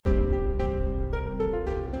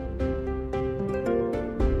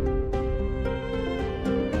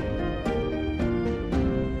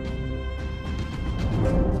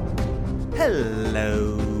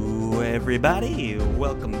Hello, everybody.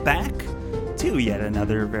 Welcome back to yet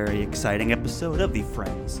another very exciting episode of the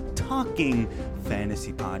Friends Talking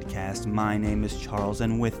Fantasy Podcast. My name is Charles,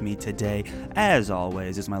 and with me today, as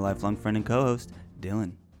always, is my lifelong friend and co-host,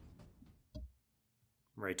 Dylan.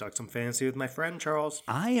 Ready to talk some fantasy with my friend, Charles?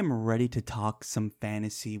 I am ready to talk some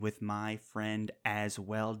fantasy with my friend as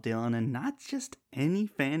well, Dylan, and not just any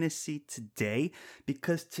fantasy today,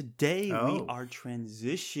 because today we are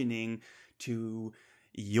transitioning to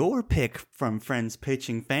your pick from Friends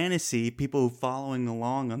Pitching Fantasy. People following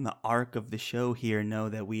along on the arc of the show here know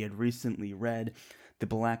that we had recently read The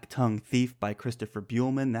Black Tongue Thief by Christopher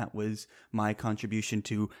Buehlman. That was my contribution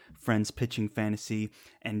to Friends Pitching Fantasy.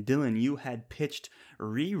 And Dylan, you had pitched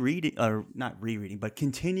continuing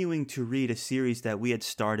to read a series that we had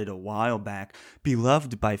started a while back,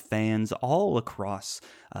 beloved by fans all across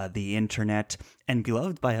the internet, and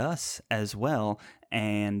beloved by us as well.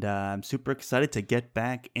 And I'm super excited to get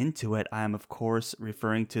back into it. I'm, of course,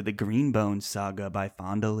 referring to the Greenbone Saga by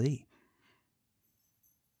Fonda Lee.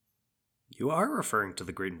 You are referring to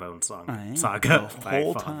the Greenbone Saga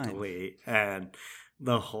by Fonda Lee, and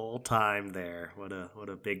the whole time there, what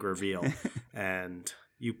a big reveal! And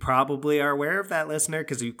you probably are aware of that, listener,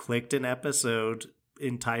 because you clicked an episode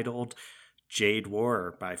entitled "Jade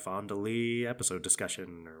War" by Fonda Lee episode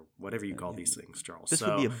discussion, or whatever you call these things, Charles. This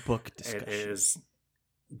would be a book discussion. It is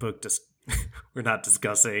we're not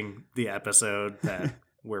discussing the episode that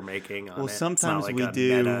we're making on it. Sometimes like we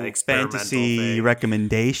do fantasy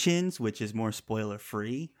recommendations, which is more spoiler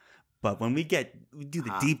free. But when we do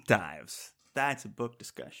the deep dives, that's a book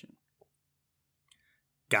discussion.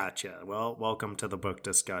 Gotcha. Well, welcome to the book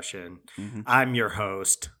discussion. Mm-hmm. I'm your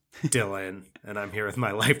host, Dylan, and I'm here with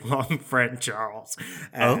my lifelong friend, Charles.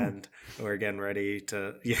 And we're getting ready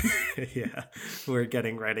to we're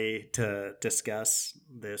getting ready to discuss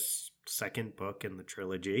this second book in the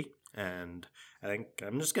trilogy. And I think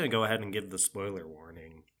I'm just going to go ahead and give the spoiler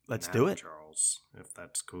warning. Let's do it, Charles, if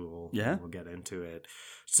that's cool. Yeah. We'll get into it.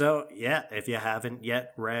 So, if you haven't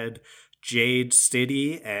yet read Jade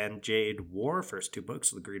City and Jade War, first two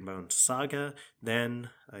books of the Greenbone Saga, then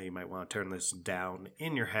you might want to turn this down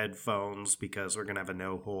in your headphones, because we're going to have a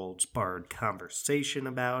no-holds-barred conversation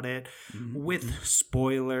about it with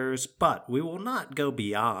spoilers, but we will not go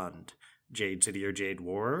beyond Jade City or Jade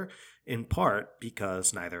War, in part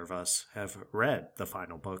because neither of us have read the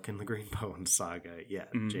final book in the Greenbone Saga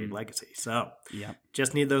yet, Jade Legacy. So,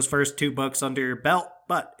 just need those first two books under your belt,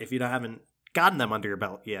 but if you haven't gotten them under your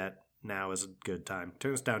belt yet, now is a good time.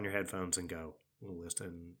 Turn down your headphones and go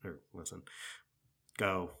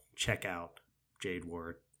go check out Jade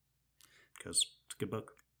War, because it's a good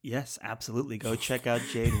book. Yes, absolutely. Go check out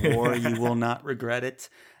Jade War. You will not regret it.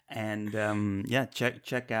 And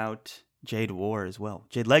check out Jade War as well.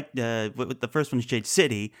 The first one's Jade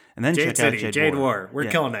City, and then check out Jade War. We're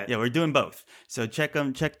killing it. Yeah, we're doing both. So check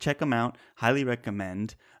them out. Highly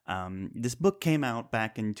recommend. This book came out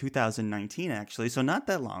back in 2019, actually, so not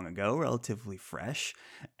that long ago, relatively fresh.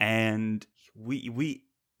 And we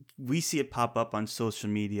see it pop up on social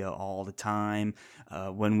media all the time.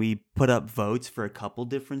 When we put up votes for a couple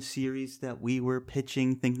different series that we were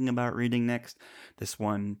pitching, thinking about reading next, this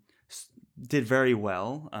one did very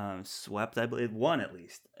well. Swept, I believe. It won, at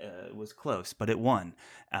least. It was close, but it won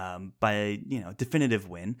by a definitive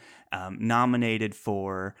win. Nominated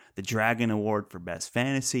for the Dragon Award for Best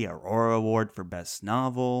Fantasy, Aurora Award for Best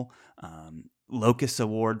Novel, Locus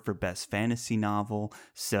Award for Best Fantasy Novel.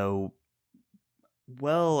 So,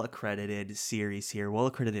 well-accredited series here,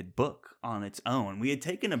 well-accredited book on its own. We had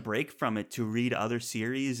taken a break from it to read other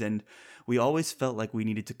series, and we always felt like we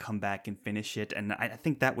needed to come back and finish it. And I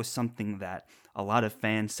think that was something that a lot of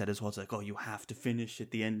fans said as well. It's like, you have to finish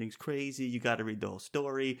it. The ending's crazy. You got to read the whole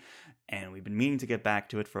story. And we've been meaning to get back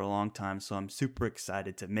to it for a long time, so I'm super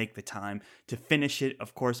excited to make the time to finish it.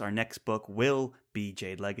 Of course, our next book will be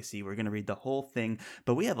Jade Legacy. We're going to read the whole thing,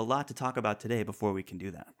 but we have a lot to talk about today before we can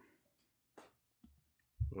do that.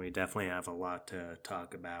 We definitely have a lot to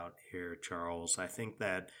talk about here, Charles. I think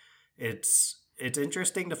that it's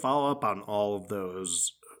interesting to follow up on all of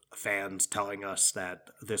those fans telling us that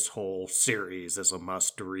this whole series is a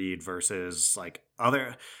must-read versus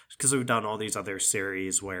because we've done all these other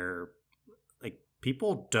series where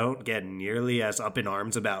people don't get nearly as up in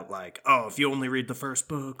arms about if you only read the first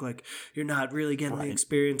book, you're not really getting the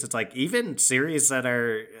experience. It's even series that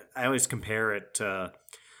I always compare it to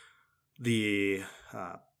the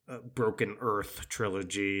Broken Earth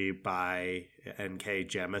trilogy by N.K.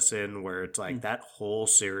 Jemisin, where it's that whole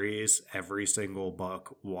series, every single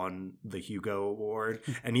book won the Hugo Award.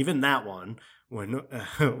 And even that one,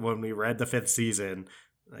 when we read the fifth season,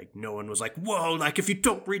 like no one was like, whoa, like if you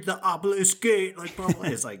don't read the Obelisk Gate, like blah, blah.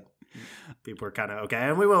 It's like people are kind of okay,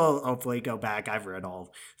 and we will hopefully go back. I've read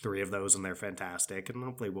all 3 of those and they're fantastic, and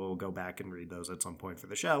hopefully we'll go back and read those at some point for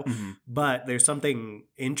the show. Mm-hmm. But there's something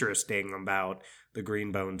interesting about the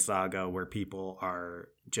Greenbone saga where people are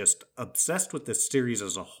just obsessed with this series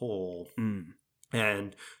as a whole.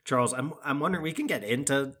 And Charles, I'm wondering, we can get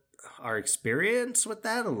into our experience with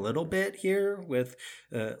that a little bit here with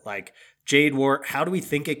like Jade War. How do we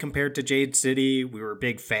think it compared to Jade City? We were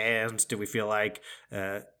big fans. Did we feel like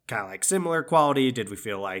kind of like similar quality? Did we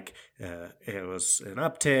feel like it was an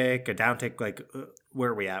uptick, a downtick? Like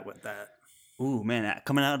where are we at with that? Ooh, man,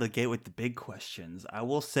 coming out of the gate with the big questions. I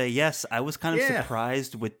will say, yes, I was kind of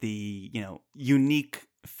surprised with the, unique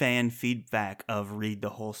fan feedback of read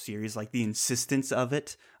the whole series. Like the insistence of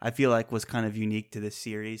it, I feel like was kind of unique to this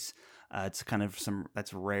series. It's kind of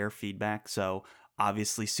that's rare feedback. So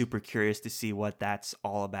obviously super curious to see what that's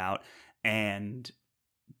all about. And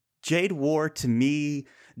Jade War to me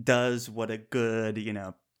does what a good,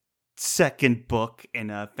 second book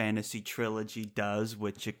in a fantasy trilogy does,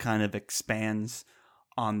 which it kind of expands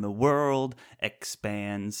on the world,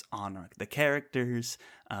 expands on the characters,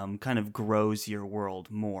 kind of grows your world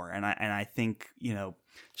more. And I think,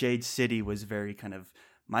 Jade City was very kind of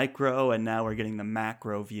micro, and now we're getting the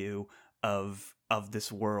macro view of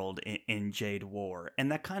this world in Jade War.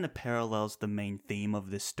 And that kind of parallels the main theme of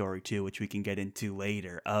this story too, which we can get into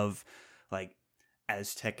later, of like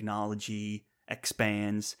as technology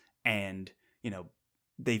expands and,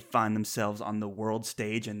 they find themselves on the world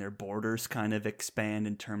stage and their borders kind of expand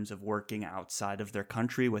in terms of working outside of their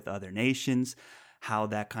country with other nations, how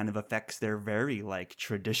that kind of affects their very like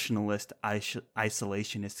traditionalist,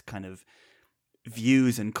 isolationist kind of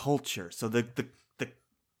views and culture. So the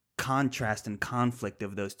contrast and conflict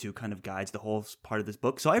of those two kind of guides the whole part of this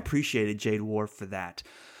book. So I appreciated Jade War for that.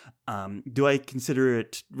 Do I consider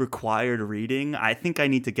it required reading? I think I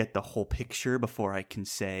need to get the whole picture before I can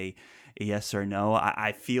say yes or no.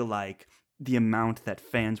 I feel like the amount that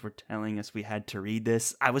fans were telling us we had to read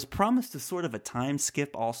this, I was promised a sort of a time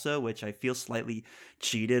skip also, which I feel slightly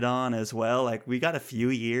cheated on as well. Like we got a few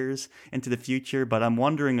years into the future, but I'm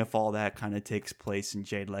wondering if all that kind of takes place in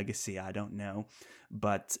Jade Legacy. I don't know.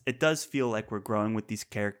 But it does feel like we're growing with these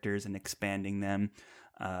characters and expanding them.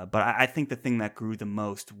 But I think the thing that grew the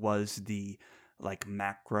most was the like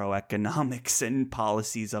macroeconomics and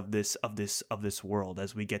policies of this world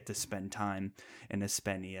as we get to spend time in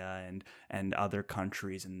Espenia and other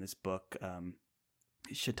countries in this book.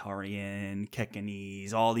 Shatarian,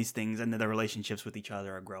 Kekanese, all these things, and the relationships with each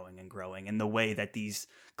other are growing and growing, and the way that these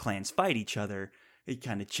clans fight each other, it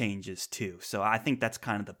kind of changes too. So I think that's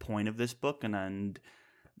kind of the point of this book, and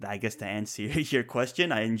I guess to answer your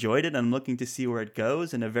question, I enjoyed it. I'm looking to see where it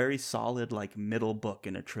goes, and a very solid like middle book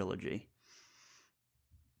in a trilogy.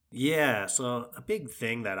 Yeah, so a big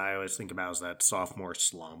thing that I always think about is that sophomore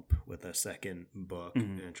slump with a second book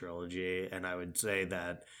in a trilogy, and I would say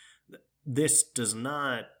that this does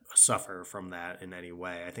not suffer from that in any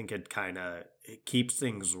way. I think it keeps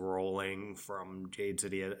things rolling from Jade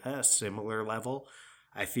City at a similar level.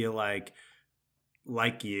 I feel like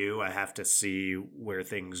you, I have to see where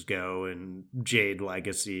things go in Jade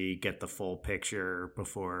Legacy, get the full picture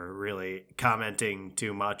before really commenting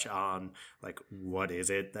too much on like what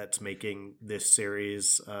is it that's making this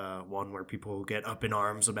series one where people get up in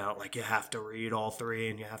arms about like you have to read all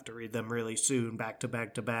 3 and you have to read them really soon, back to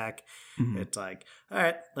back to back. It's like, all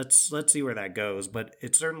right, let's see where that goes, but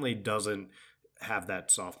it certainly doesn't have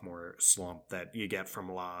that sophomore slump that you get from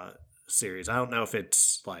a lot of series. I don't know if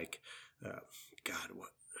it's like God, what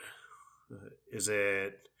is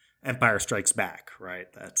it? Empire Strikes Back, right?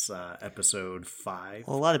 That's episode 5.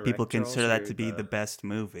 Well, a lot of people Charles, consider that to be the best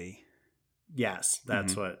movie. Yes,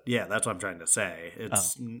 that's what I'm trying to say.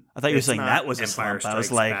 It's. I thought you were saying that was Empire a slump. I was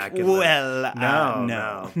Strikes like, well,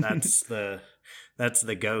 no. That's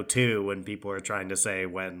the go-to when people are trying to say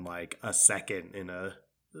when like a second in a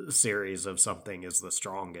series of something is the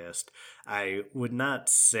strongest. I would not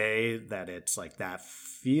say that it's like that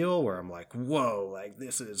feel where I'm like, whoa, like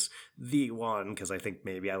this is the one, because I think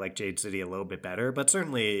maybe I like Jade City a little bit better, but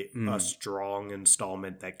certainly a strong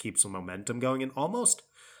installment that keeps the momentum going, and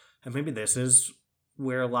maybe this is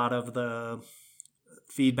where a lot of the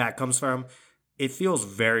feedback comes from. It feels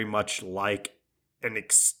very much like an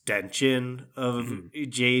extension of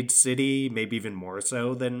Jade City, maybe even more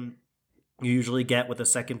so than you usually get with a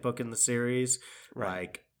second book in the series. Right.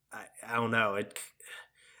 Like, I don't know.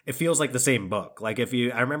 It feels like the same book. Like I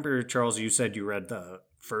remember, Charles, you said you read the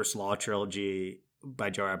first Law trilogy by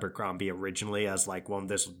Joe Abercrombie originally as like one of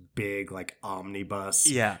this big like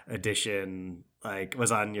omnibus edition like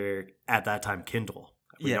was on your at that time Kindle.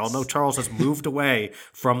 We all know Yes. Charles has moved away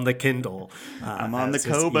from the Kindle. I'm on the as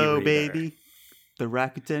his Kobo, e-reader. baby. The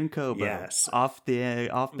Rakuten Kobo. Yes. Off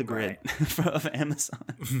the grid of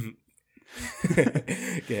Amazon.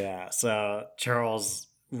 Yeah. So Charles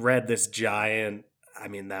read this giant. I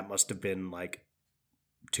mean, that must have been like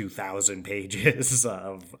 2,000 pages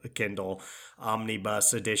of a Kindle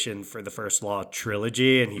omnibus edition for the First Law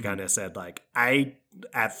trilogy, and he kind of said like,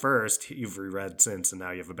 at first you've reread since, and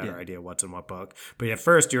now you have a better idea what's in what book, but at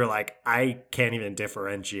first you were like, I can't even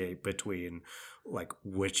differentiate between like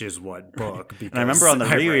which is what book. Because and I remember on the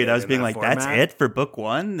reread I was being like, format. that's it for book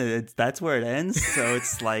one? That's where it ends? So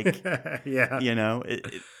it's like, yeah, you know,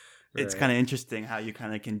 it's kind of interesting how you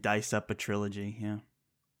kind of can dice up a trilogy. Yeah.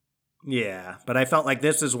 Yeah, but I felt like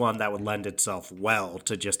this is one that would lend itself well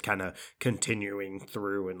to just kind of continuing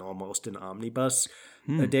through in almost an omnibus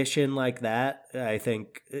edition like that. I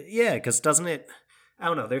think, yeah, because doesn't it? I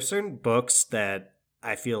don't know. There's certain books that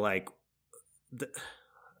I feel like,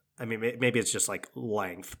 I mean, maybe it's just like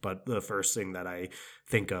length, but the first thing that I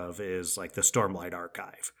think of is like the Stormlight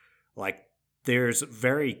Archive. Like, there's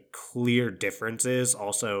very clear differences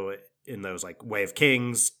also in those, like Way of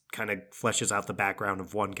Kings kind of fleshes out the background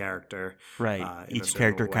of one character. Right. In a Each certain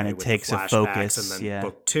character way kind of with takes the a flashbacks, focus. and then Yeah.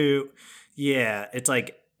 book two. Yeah, it's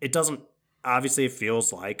like, it doesn't, obviously it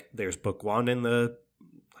feels like there's book one in the,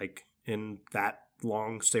 like, in that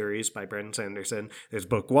long series by Brandon Sanderson. There's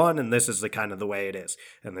book one, and this is the kind of the way it is.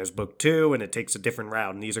 And there's book two, and it takes a different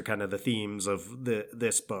route. And these are kind of the themes of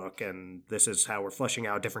this book. And this is how we're fleshing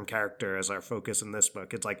out a different character as our focus in this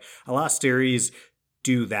book. It's like a lot of series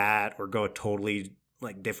do that or go a totally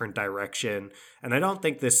like different direction. And I don't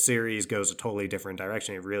think this series goes a totally different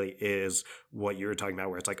direction. It really is what you were talking about,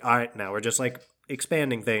 where it's like, all right, now we're just like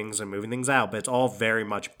expanding things and moving things out, but it's all very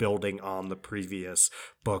much building on the previous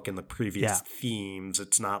book and the previous themes.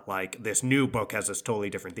 It's not like this new book has this totally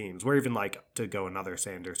different themes. We're even like, to go another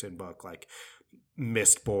Sanderson book, like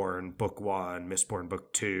Mistborn book one, Mistborn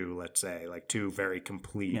book two, let's say, like two very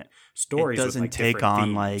complete stories. It doesn't with, like, take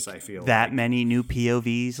on themes, like I feel that like. many new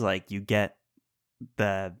POVs. Like you get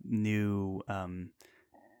the new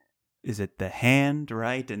is it the hand,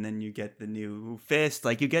 right? And then you get the new fist.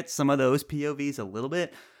 Like you get some of those POVs a little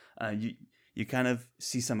bit. You kind of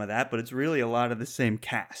see some of that, but it's really a lot of the same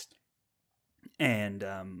cast. And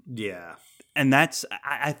yeah. And that's,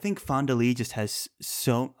 I think Fonda Lee just has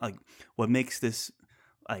so, like, what makes this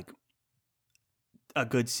like a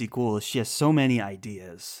good sequel is she has so many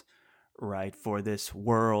ideas, right, for this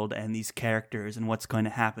world and these characters and what's going to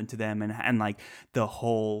happen to them, and like the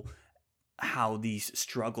whole how these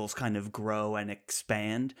struggles kind of grow and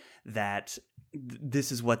expand, that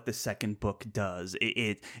this is what the second book does.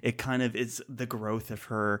 It kind of is the growth of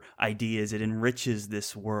her ideas. It enriches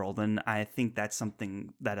this world, and I think that's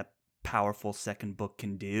something that a powerful second book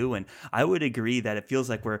can do. And I would agree that it feels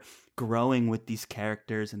like we're growing with these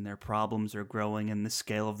characters, and their problems are growing, and the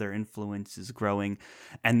scale of their influence is growing,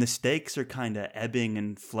 and the stakes are kind of ebbing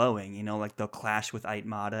and flowing. You know, like they'll clash with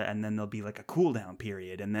Aitmata, and then there'll be like a cool down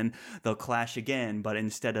period, and then they'll clash again, but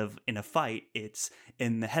instead of in a fight, it's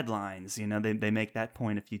in the headlines. You know, they make that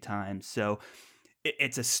point a few times. So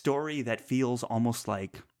it's a story that feels almost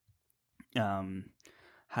like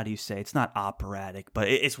how do you say, it's not operatic, but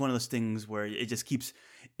it's one of those things where it just keeps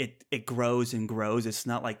it grows and grows. It's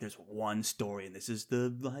not like there's one story and this is the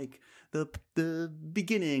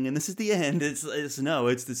beginning and this is the end. It's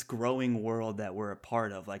this growing world that we're a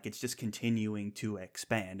part of. Like, it's just continuing to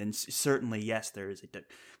expand. And certainly, yes, there is a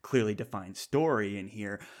clearly defined story in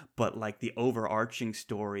here, but like the overarching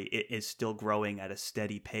story, it is still growing at a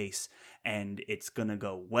steady pace, and it's gonna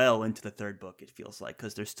go well into the third book, it feels like,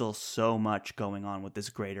 because there's still so much going on with this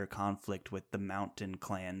greater conflict with the Mountain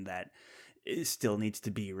Clan that still needs to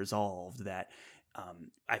be resolved, that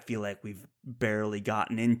I feel like we've barely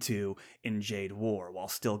gotten into in Jade War, while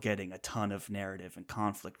still getting a ton of narrative and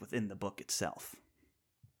conflict within the book itself.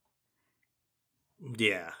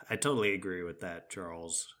 Yeah, I totally agree with that,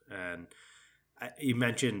 Charles. And you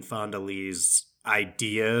mentioned Fonda Lee's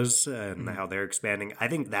ideas and how they're expanding. I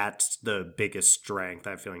think that's the biggest strength.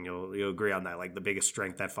 I feel like you'll agree on that. Like, the biggest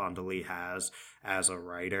strength that Fonda Lee has as a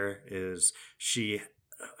writer is she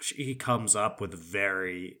comes up with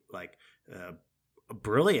very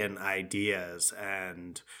brilliant ideas,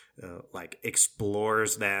 and like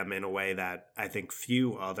explores them in a way that I think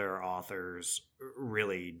few other authors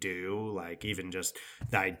really do. Like, even just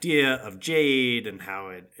the idea of Jade and how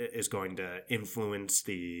it is going to influence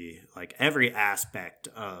the like every aspect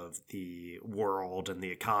of the world and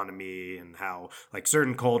the economy, and how like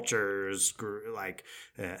certain cultures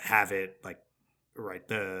have it like right,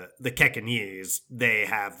 the Kekanese, they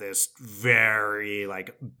have this very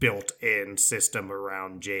like built-in system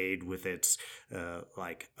around Jade with its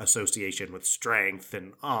like association with strength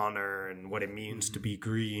and honor and what it means to be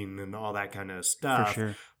green and all that kind of For stuff.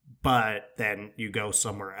 sure. But then you go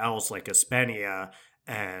somewhere else like Espenia,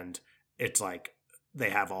 and it's like they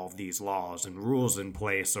have all of these laws and rules in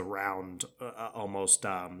place around almost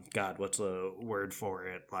God, what's the word for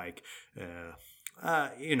it? Like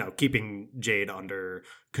keeping Jade under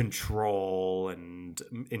control and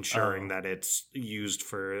ensuring that it's used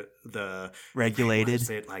for the Regulated. What is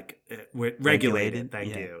it like? Regulated. Regulated, Thank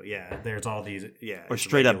yeah. you. Yeah, there's all these. Yeah, Or it's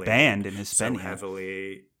straight up regulated banned in so Hispania.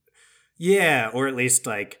 heavily. Yeah, or at least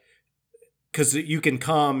like, because you can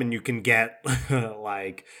come and you can get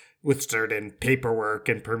like with certain paperwork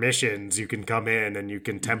and permissions, you can come in and you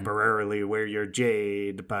can temporarily wear your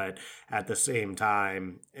Jade, but at the same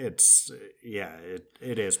time, it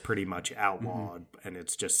is pretty much outlawed, and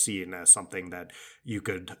it's just seen as something that you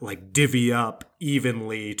could like divvy up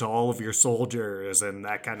evenly to all of your soldiers and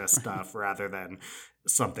that kind of stuff, rather than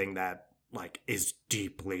something that like is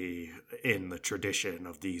deeply in the tradition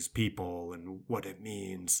of these people and what it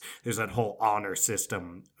means. There's that whole honor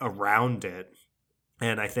system around it.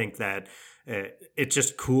 And I think that it's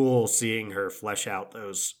just cool seeing her flesh out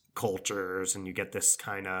those cultures, and you get this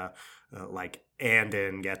kind of like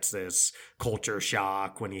Andon gets this culture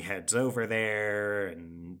shock when he heads over there,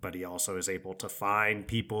 but he also is able to find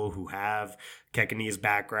people who have Kekanese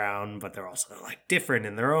background, but they're also like different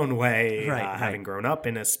in their own way, Right. having grown up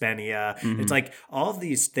in Espenia. Mhm. It's like all of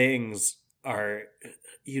these things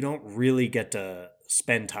you don't really get to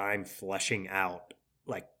spend time fleshing out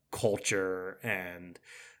like culture and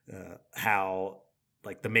how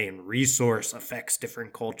like the main resource affects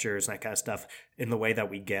different cultures, that kind of stuff, in the way that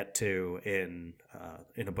we get to in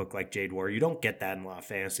a book like Jade War. You don't get that in a lot of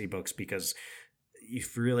fantasy books, because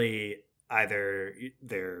you've really either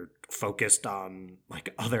they're focused on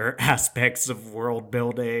like other aspects of world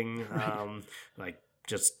building, like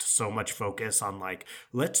just so much focus on like,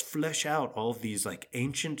 let's flesh out all of these like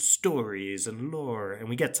ancient stories and lore, and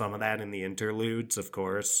we get some of that in the interludes, of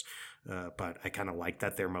course, but I kind of like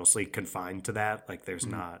that they're mostly confined to that. Like there's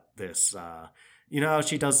not this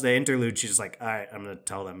she does the interlude, she's like, all right, I'm gonna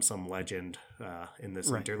tell them some legend in this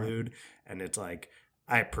interlude. And it's like,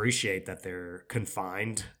 I appreciate that they're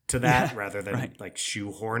confined to that rather than like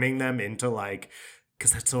shoehorning them into like,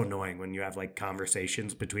 because that's so annoying when you have like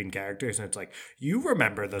conversations between characters and it's like, you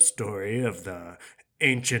remember the story of the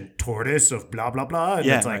ancient tortoise of blah blah blah, and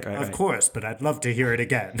it's like, of course, but I'd love to hear it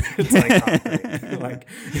again. It's like, oh, great. Like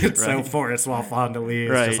it's so forced, while Fondly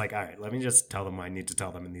is just like, all right, let me just tell them what I need to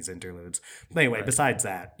tell them in these interludes. But anyway, besides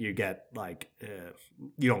that, you get like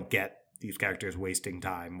you don't get these characters wasting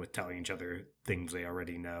time with telling each other things they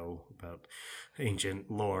already know about ancient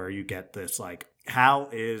lore. You get this like, how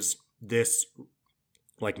is this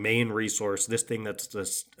like main resource, this thing that's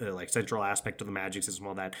this like central aspect of the magic system,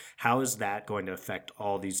 all that, how is that going to affect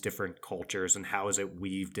all these different cultures, and how is it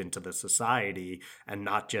weaved into the society and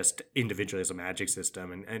not just individually as a magic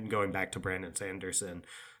system? And going back to Brandon Sanderson,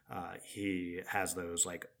 he has those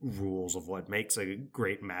like rules of what makes a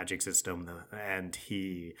great magic system, and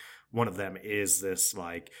one of them is this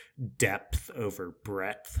like depth over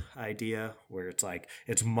breadth idea, where it's like,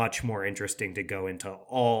 it's much more interesting to go into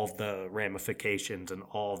all the ramifications and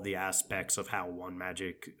all the aspects of how one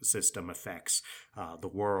magic system affects the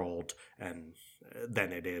world, and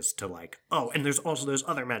than it is to like, oh, and there's also this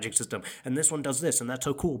other magic system, and this one does this, and that's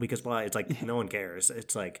so cool because blah. It's like, no one cares.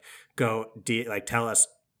 It's like, tell us,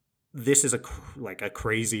 this is a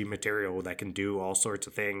crazy material that can do all sorts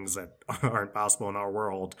of things that aren't possible in our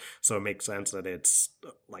world. So it makes sense that it's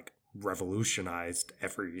like revolutionized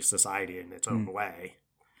every society in its own way.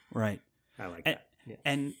 Right. I like that. Yeah.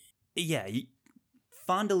 And yeah,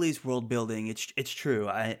 Fondly's world building, it's true.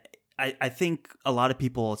 I think a lot of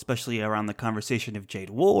people, especially around the conversation of Jade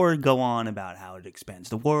War, go on about how it expands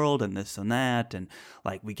the world and this and that, and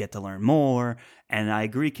like we get to learn more. And I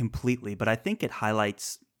agree completely, but I think it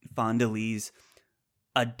highlights Fondly's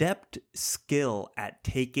adept skill at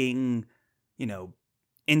taking,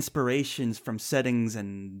 inspirations from settings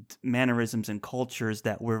and mannerisms and cultures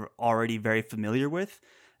that we're already very familiar with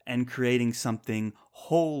and creating something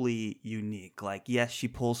wholly unique. Like, yes, she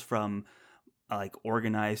pulls from like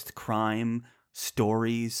organized crime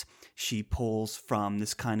stories. She pulls from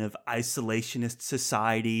this kind of isolationist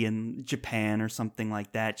society in Japan or something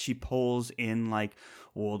like that. She pulls in like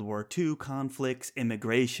World War II conflicts,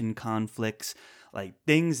 immigration conflicts, like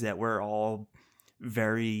things that we're all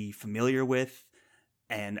very familiar with,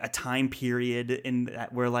 and a time period in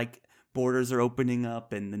that where like borders are opening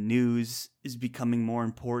up and the news is becoming more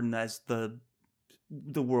important as the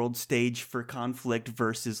world stage for conflict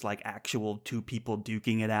versus like actual two people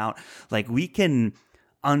duking it out. Like we can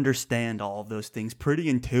understand all of those things pretty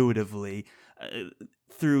intuitively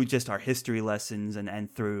through just our history lessons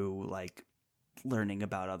and through like learning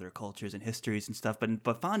about other cultures and histories and stuff.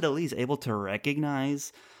 But Fonda Lee is able to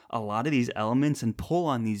recognize a lot of these elements and pull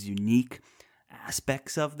on these unique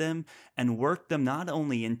aspects of them and work them not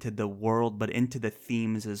only into the world but into the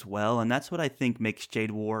themes as well. And that's what I think makes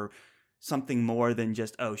Jade War something more than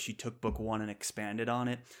just, oh, she took book one and expanded on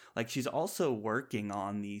it. Like she's also working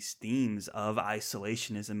on these themes of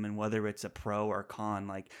isolationism and whether it's a pro or con.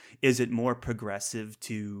 Like, is it more progressive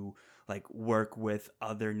to like work with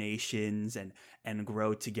other nations and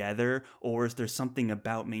grow together, or is there something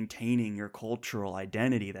about maintaining your cultural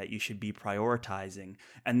identity that you should be prioritizing?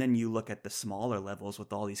 And then you look at the smaller levels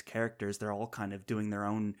with all these characters, they're all kind of doing their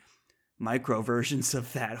own micro versions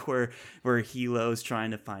of that, where Hilo's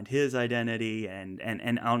trying to find his identity, and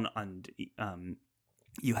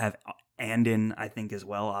you have Andon, I think, as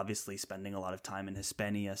well, obviously spending a lot of time in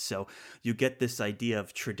Hispania. So you get this idea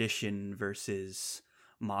of tradition versus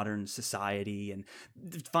modern society, and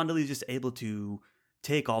Fonda Lee is just able to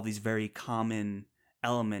take all these very common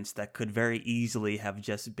elements that could very easily have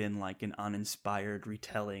just been like an uninspired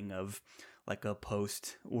retelling of like a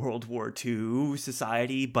post World War II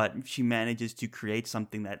society, but she manages to create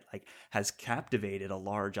something that like has captivated a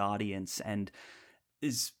large audience and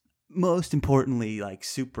is most importantly like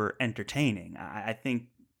super entertaining. I think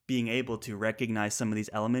being able to recognize some of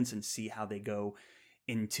these elements and see how they go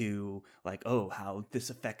into like, oh, how this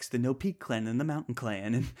affects the No Peak clan and the Mountain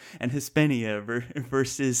clan and Hispania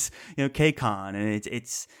versus, you know, K-Con, and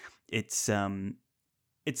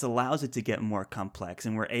it allows it to get more complex,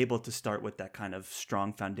 and we're able to start with that kind of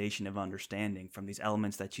strong foundation of understanding from these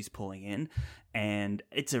elements that she's pulling in, and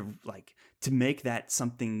it's a like to make that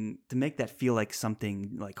feel like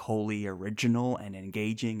something like wholly original and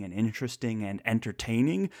engaging and interesting and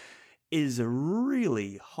entertaining is a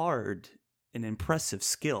really hard and impressive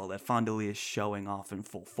skill that Fonda Lee is showing off in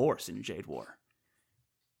full force in Jade War.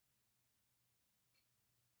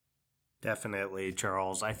 Definitely,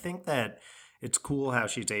 Charles. I think that it's cool how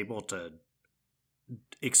she's able to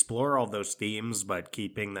explore all those themes, but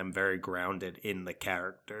keeping them very grounded in the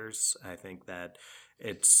characters. I think that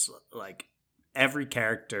it's like every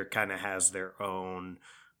character kind of has their own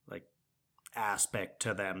like aspect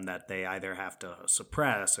to them that they either have to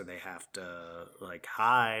suppress or they have to like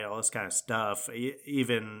hide, all this kind of stuff.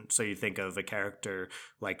 Even so, you think of a character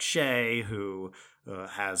like Shay, who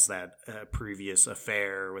has that previous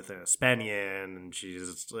affair with an Hispanian, and she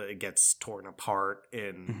just gets torn apart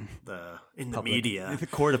in the media, the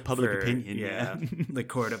court of public opinion. Yeah, the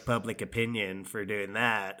court of public opinion for doing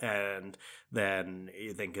that. And then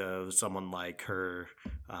you think of someone like her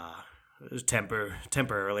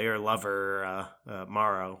temporarily or lover,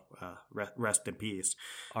 Morrow, rest in peace.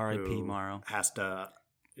 R.I.P. Morrow. Has to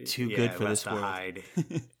too good for this world. Hide.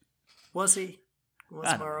 Was he?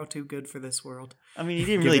 Was Morrow too good for this world? I mean, he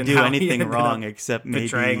didn't really do anything wrong except maybe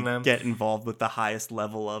get involved with the highest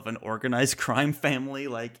level of an organized crime family.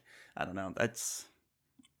 Like, I don't know.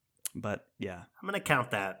 But yeah, I'm gonna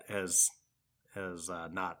count that as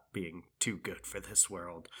not being too good for this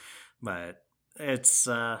world. But it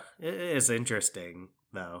is interesting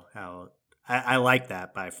though how I like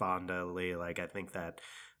that by Fonda Lee. Like, I think that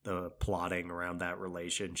the plotting around that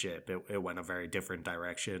relationship, it went a very different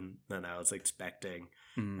direction than I was expecting.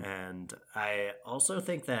 And I also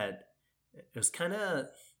think that it was kind of,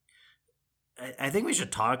 I think we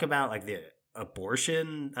should talk about like the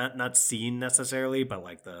abortion, not scene necessarily, but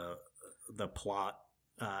like the plot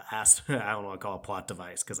I don't want to call it plot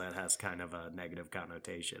device because that has kind of a negative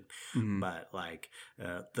connotation, but like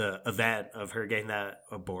the event of her getting that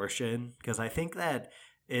abortion, because I think that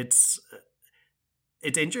it's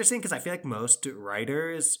interesting because I feel like most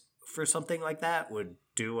writers for something like that would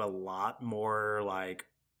do a lot more like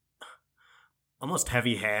almost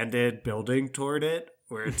heavy-handed building toward it,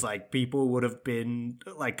 where it's like people would have been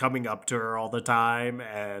like coming up to her all the time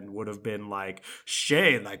and would have been like,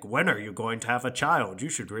 Shay, like, when are you going to have a child? You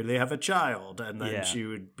should really have a child. And then she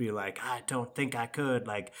would be like, I don't think I could.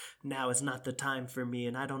 Like, now is not the time for me.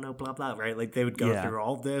 And I don't know, blah, blah, right? Like, they would go through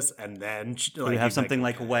all this. And then like, have something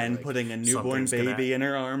like Wen putting a newborn baby in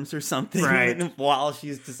her arms or something. Right. While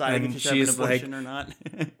she's deciding if she's having an abortion or not.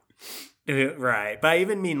 Right. But I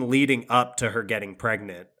even mean leading up to her getting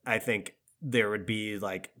pregnant, I think there would be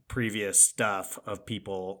like previous stuff of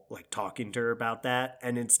people like talking to her about that.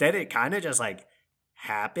 And instead it kind of just like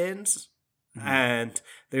happens. And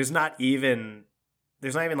there's not even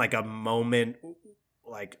there's not even like a moment.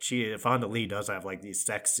 Like Fonda Lee does have like these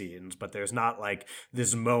sex scenes, but there's not like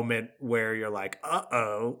this moment where you're like,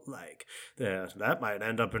 like that might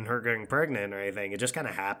end up in her getting pregnant or anything. It just kind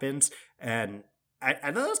of happens, and I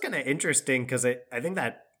thought it was kind of interesting because I think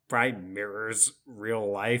that probably mirrors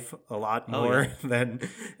real life a lot Oh more yeah. than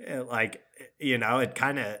like it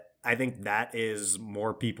kind of. I think that is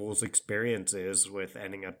more people's experiences with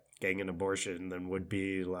ending up getting an abortion than would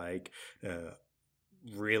be like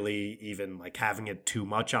really even like having it too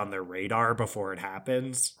much on their radar before it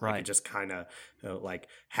happens. Like it Right. just kind of like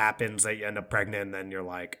happens that you end up pregnant and then you're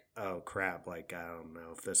like, oh crap, like I don't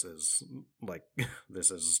know if this is like this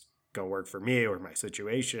is gonna work for me or my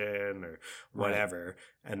situation or Right. whatever.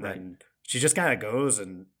 And Right. then she just kind of goes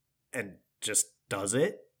and just does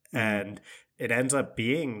it, Mm-hmm. and it ends up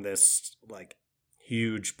being this like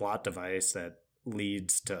huge plot device that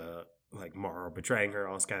leads to like Morrow betraying her,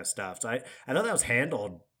 all this kind of stuff. So I thought that was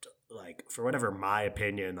handled like for whatever my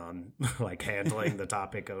opinion on like handling the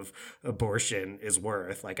topic of abortion is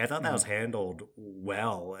worth. Like I thought that Mm-hmm. was handled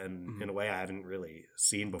well and Mm-hmm. in a way I haven't really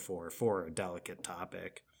seen before for a delicate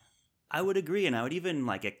topic. I would agree, and I would even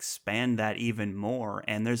like expand that even more.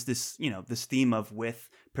 And there's this, this theme of with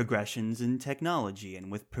progressions in technology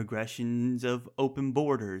and with progressions of open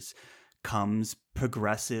borders comes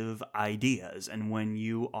progressive ideas. And when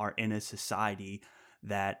you are in a society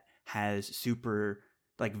that has super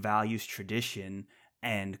like values tradition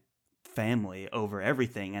and family over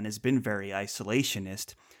everything and has been very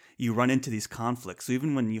isolationist, you run into these conflicts. So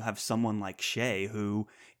even when you have someone like Shay who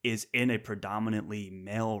is in a predominantly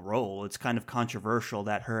male role, it's kind of controversial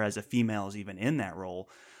that her as a female is even in that role.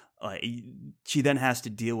 Uh, she then has to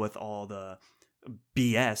deal with all the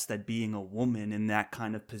BS that being a woman in that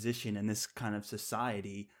kind of position in this kind of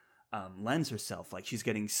society lends herself. Like she's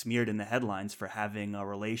getting smeared in the headlines for having a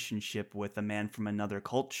relationship with a man from another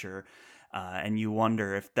culture. And you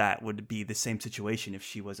wonder if that would be the same situation if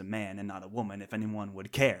she was a man and not a woman, if anyone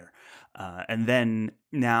would care. And then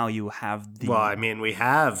now you have Well, I the mean, we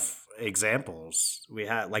have examples. We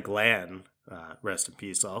had like Lan, rest in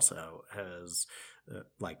peace. Also has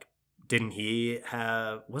like, didn't he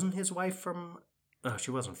have? Wasn't his wife from? Oh,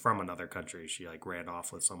 she wasn't from another country. She like ran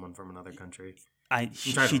off with someone from another country. I'm trying to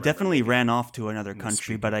she remember. definitely Maybe ran I'm off to another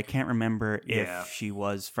country, but misspeaking. I can't remember Yeah, if she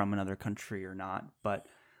was from another country or not. But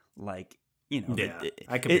like yeah.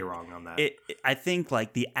 I could be it, wrong on that. it I think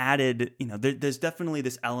like the added there's definitely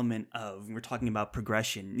this element of we're talking about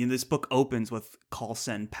progression. This book opens with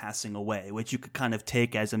Coulson passing away, which you could kind of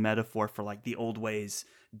take as a metaphor for like the old ways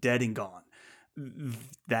dead and gone,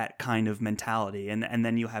 that kind of mentality. And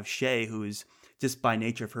then you have Shay, who's just by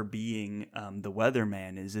nature of her being the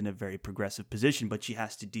weatherman is in a very progressive position, but she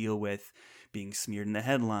has to deal with being smeared in the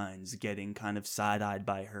headlines, getting kind of side-eyed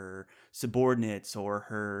by her subordinates or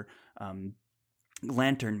her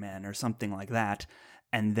lantern man or something like that.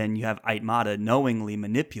 And then you have Aitmata knowingly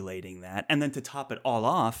manipulating that. And then to top it all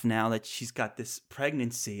off, now that she's got this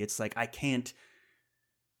pregnancy, it's like I can't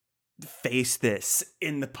face this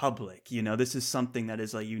in the public. This is something that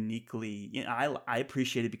is a uniquely, I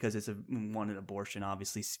appreciate it because it's an abortion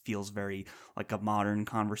obviously feels very like a modern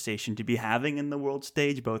conversation to be having in the world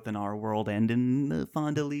stage, both in our world and in the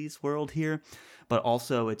Fonda Lee's world here. But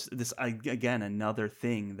also it's this, again, another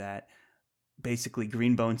thing that basically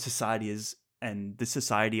Greenbone society is, and the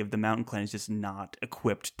society of the Mountain Clan is just not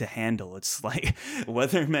equipped to handle. It's like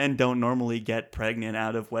weathermen don't normally get pregnant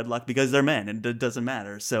out of wedlock because they're men and it doesn't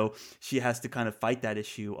matter. So she has to kind of fight that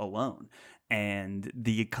issue alone. And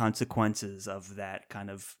the consequences of that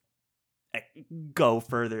kind of go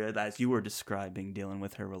further, as you were describing, dealing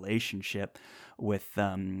with her relationship with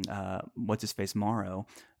what's his face, Morrow.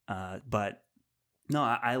 But no,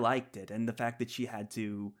 I liked it, and the fact that she had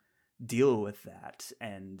to deal with that,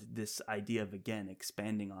 and this idea of again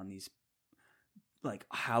expanding on these, like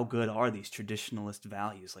how good are these traditionalist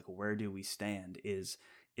values, like where do we stand, is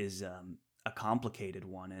a complicated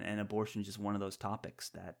one, and abortion is just one of those topics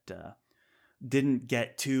that didn't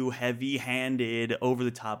get too heavy handed over the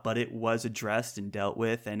top, but it was addressed and dealt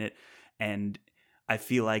with, and I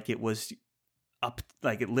feel like it was up,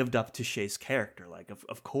 like it lived up to Shay's character. Like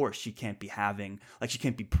of course she can't be she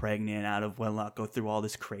can't be pregnant out of wedlock, go through all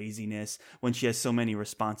this craziness when she has so many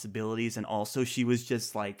responsibilities. And also she was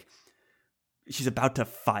just like, she's about to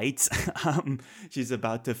fight she's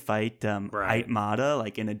about to fight Right. Aitmata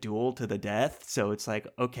like in a duel to the death. So it's like,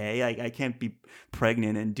 okay, I can't be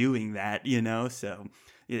pregnant and doing that, so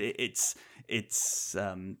it's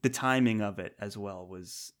the timing of it as well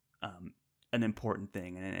was an important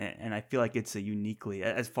thing, and I feel like it's a uniquely,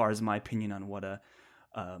 as far as my opinion on what a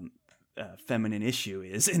feminine issue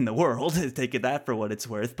is in the world. Take it that for what it's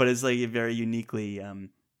worth, but it's like a very uniquely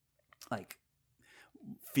like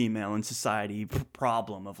female in society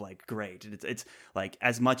problem of like, great, it's like,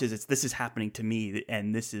 as much as this is happening to me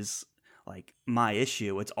and this is like my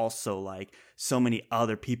issue, it's also like so many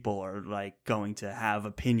other people are like going to have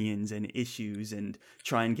opinions and issues and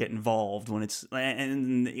try and get involved when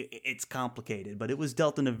it's complicated. But it was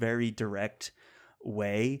dealt in a very direct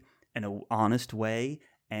way and an honest way,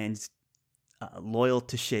 and loyal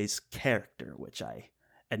to Shay's character, which I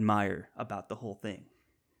admire about the whole thing.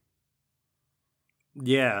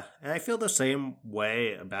 Yeah, and I feel the same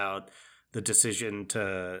way about the decision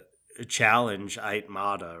to challenge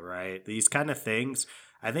Aitmata, right? These kind of things.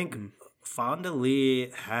 I think Fonda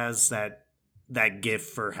Lee has that gift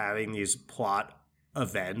for having these plot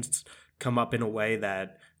events come up in a way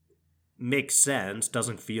that makes sense,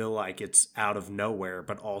 doesn't feel like it's out of nowhere,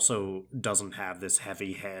 but also doesn't have this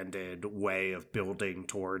heavy-handed way of building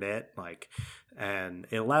toward it. Like, and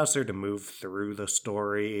it allows her to move through the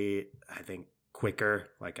story, I think, quicker.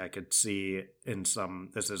 Like, I could see in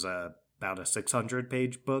this is about a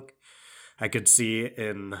 600-page book. I could see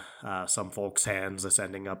in some folks' hands this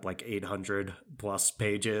ending up like 800 plus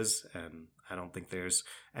pages, and I don't think there's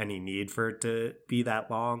any need for it to be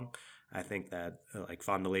that long. I think that like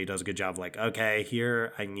Fonda Lee does a good job. Like, okay,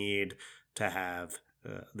 here I need to have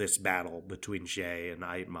this battle between Shay and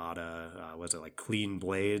Aitmata. Was it like clean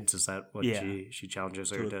blades? Is that what she challenges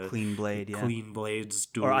her to? Clean blade, yeah. Clean blades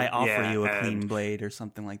duel. Or I offer you a clean blade or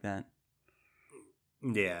something like that.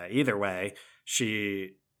 Yeah, either way,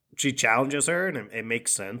 she challenges her, and it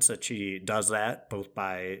makes sense that she does that, both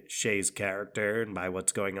by Shay's character and by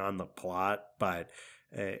what's going on in the plot. But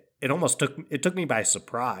it almost took me by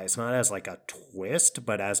surprise, not as like a twist,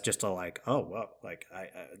 but as just a like, oh well, like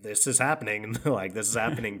this is happening, like this is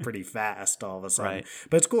happening pretty fast all of a sudden. Right.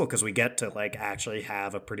 But it's cool because we get to like actually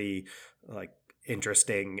have a pretty like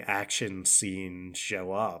interesting action scene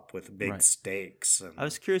show up with big stakes. And I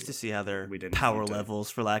was curious to see how their power levels,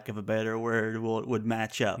 for lack of a better word, would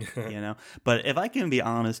match up, you know. But if I can be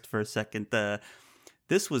honest for a second,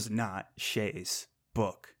 this was not Shay's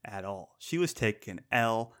book at all. She was taking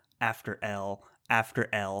L after L after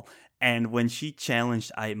L, and when she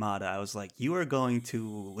challenged Aitmata, I was like, you are going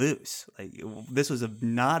to lose. Like, this was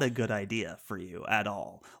not a good idea for you at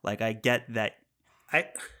all. Like, I get that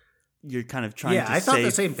you're kind of trying to I thought the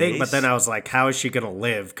same face. thing, but then I was like, how is she going to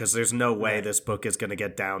live? Because there's no way this book is going to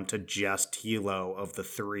get down to just Hilo of the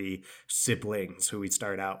three siblings who we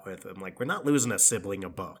start out with. I'm like, we're not losing a sibling a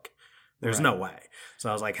book. There's no way. So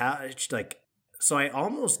I was like, so I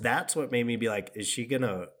almost, that's what made me be like, is she going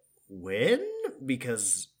to win?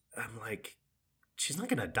 Because I'm like, she's not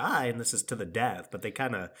going to die, and this is to the death. But they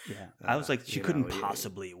kind of... Yeah, I was like, she couldn't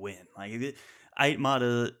possibly win. Like,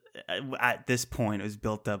 Aitmata, at this point, was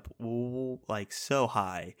built up like so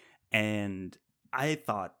high. And I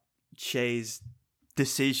thought Shay's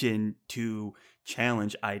decision to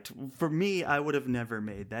challenge for me, I would have never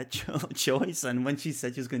made that choice. And when she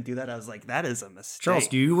said she was going to do that, I was like, that is a mistake.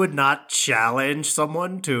 Charles, you would not challenge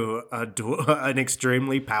someone to an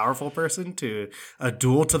extremely powerful person to a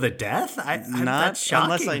duel to the death? That's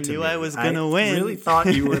shocking unless I knew I was going to I win. really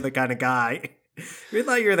thought you were the kind of guy. We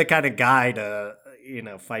thought you were the kind of guy to,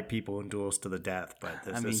 fight people in duels to the death. But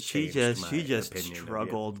this she just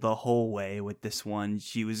struggled the whole way with this one.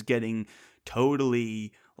 She was getting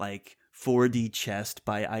totally like 4D chessed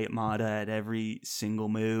by Aitmata at every single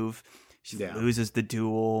move. She loses the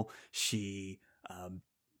duel. She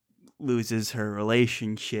loses her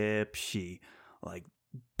relationship. She like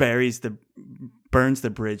burns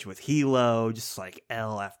the bridge with Hilo, just like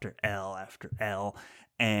L after L after L.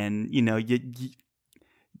 And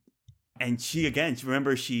and she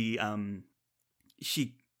remember she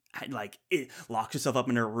like it locks herself up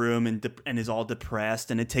in her room and is all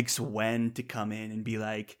depressed, and it takes Wen to come in and be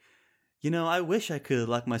like, I wish I could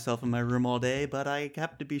lock myself in my room all day, but I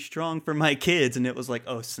have to be strong for my kids. And it was like,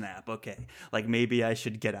 oh snap, okay, like maybe I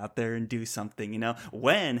should get out there and do something.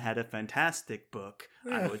 Wen had a fantastic book,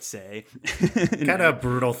 I would say. Kind of a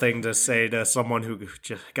brutal thing to say to someone who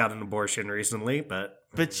just got an abortion recently, but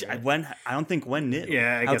I don't think Wen knew.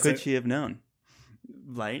 Yeah, how could she have known?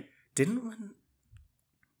 Right? Didn't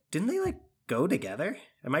they like go together?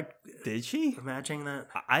 Did she? Imagining that?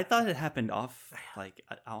 I thought it happened off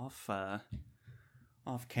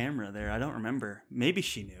camera there. I don't remember. Maybe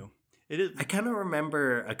she knew. I kind of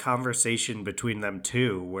remember a conversation between them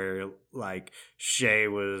two where like Shay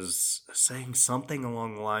was saying something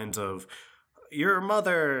along the lines of, your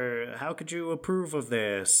mother, how could you approve of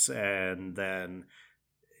this? And then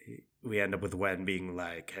we end up with Wen being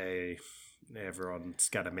like, hey, everyone's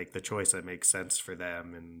got to make the choice that makes sense for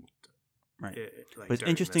them, and Right. like, But it's during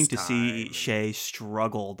interesting this to see time. Shay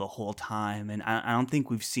struggle the whole time, and I don't think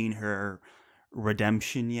we've seen her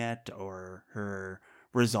redemption yet or her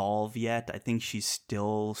resolve yet. I think she's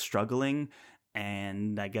still struggling,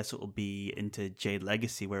 and I guess it will be into Jade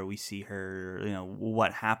Legacy where we see her,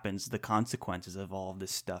 what happens, the consequences of all of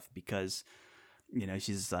this stuff, because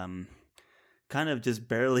she's kind of just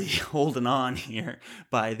barely holding on here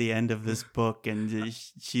by the end of this book, and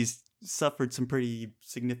she's suffered some pretty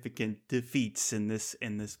significant defeats in this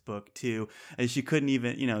book too, and she couldn't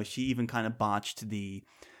even, she even kind of botched the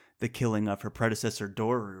killing of her predecessor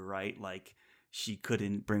Doru, right? Like, she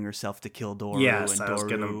couldn't bring herself to kill Doru, Yes, and I was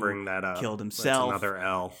going to Doru bring that up. killed That's himself, another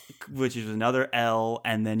L. which is another L.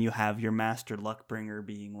 And then you have your master Luckbringer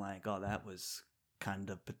being like, "Oh, that was kind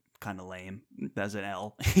of lame. That's an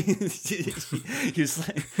L." he was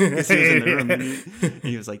like, 'cause he was in the room, and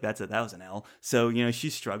he was like, "That was an L." So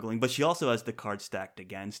she's struggling, but she also has the card stacked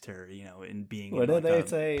against her, in being What in did like they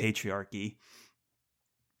say? patriarchy.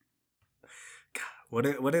 What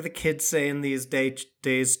do the kids say in these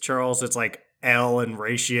days, Charles? It's like L and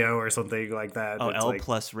ratio or something like that. Oh, it's L like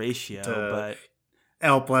plus ratio, but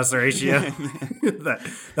L plus ratio.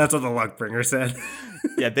 That's what the Luckbringer said.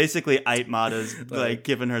 yeah, basically Aitmata's like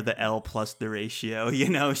giving her the L plus the ratio.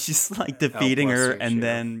 She's like defeating her, ratio. And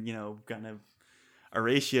then kind of a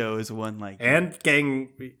ratio is one like and getting.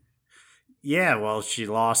 Yeah, well, she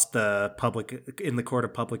lost in the court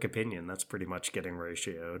of public opinion. That's pretty much getting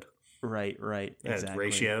ratioed. Right, exactly.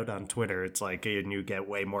 It's ratioed on Twitter. It's like, and you get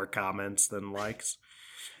way more comments than likes.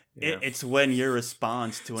 It's when your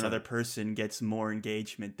response to another person gets more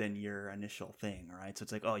engagement than your initial thing, right? So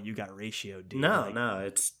it's like, oh, you got ratio, dude. No,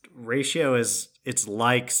 it's ratio is it's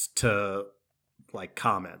likes to like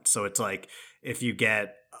comments. So it's like if you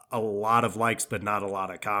get a lot of likes but not a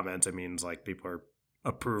lot of comments, it means like people are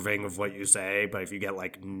approving of what you say. But if you get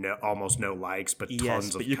like almost no likes but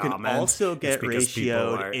tons of you comments, can also get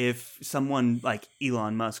ratioed if someone like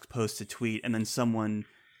Elon Musk posts a tweet and then someone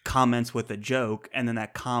comments with a joke, and then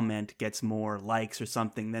that comment gets more likes or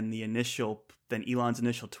something than Elon's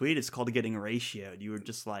initial tweet. It's called getting ratioed. You were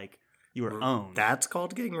just like, you were owned. That's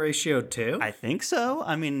called getting ratioed too? I think so.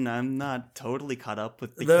 I mean, I'm not totally caught up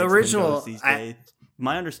with the original these days.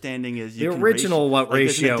 My understanding is the original what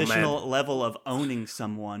ratio there's an additional meant. level of owning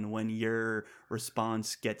someone when your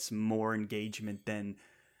response gets more engagement than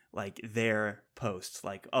like their posts.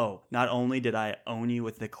 Like, oh, not only did I own you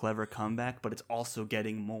with the clever comeback, but it's also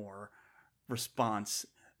getting more response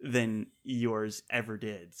than yours ever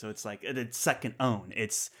did. So it's like it's second own.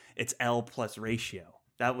 It's L plus ratio.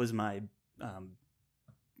 That was my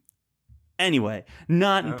anyway,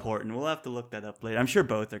 not important. We'll have to look that up later. I'm sure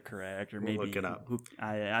both are correct, or maybe look it up.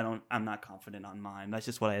 I'm not confident on mine. That's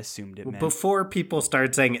just what I assumed it meant. Before people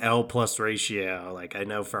start saying L plus ratio, like I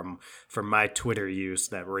know from my Twitter use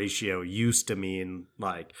that ratio used to mean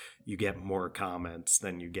like you get more comments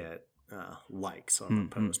than you get likes on the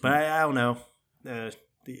post. But I don't know.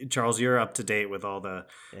 Charles, you're up to date with all the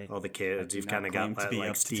kids. You've kind of got that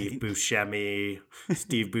like Steve Buscemi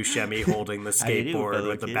holding the skateboard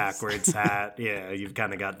with the backwards hat. Yeah, you've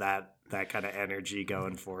kind of got that kind of energy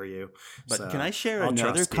going for you. But so, can I share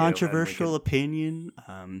another controversial opinion?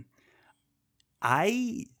 When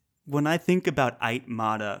I think about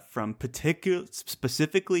Aitmata from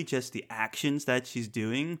specifically just the actions that she's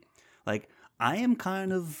doing, like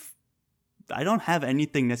I don't have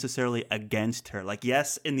anything necessarily against her. Like,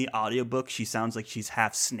 yes, in the audiobook, she sounds like she's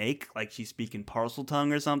half snake, like she's speaking parcel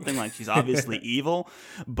tongue or something, like she's obviously evil.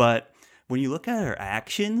 But when you look at her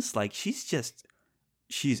actions, like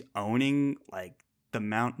she's owning like the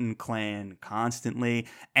Mountain Clan constantly,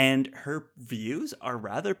 and her views are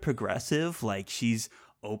rather progressive. Like, she's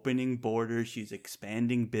opening borders, she's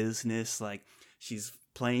expanding business, like she's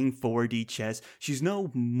playing 4D chess. She's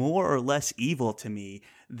no more or less evil to me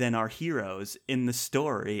than our heroes in the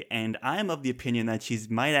story. And I'm of the opinion that she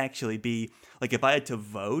might actually be, like, if I had to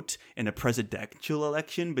vote in a presidential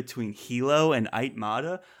election between Hilo and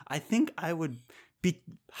Aitmata, I think I would be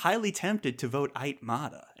highly tempted to vote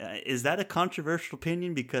Aitmata. Is that a controversial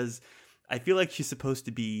opinion? Because I feel like she's supposed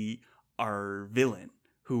to be our villain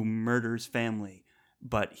who murders family.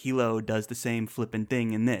 But Hilo does the same flippin'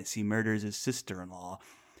 thing in this. He murders his sister-in-law,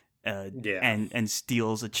 and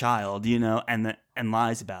steals a child, and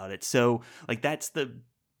lies about it. So like I'm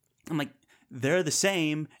like, they're the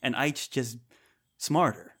same, and Ait's just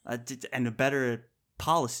smarter and a better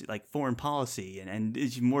policy, like foreign policy, and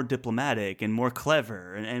is more diplomatic and more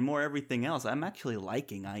clever and more everything else. I'm actually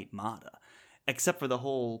liking Aitmata. except for the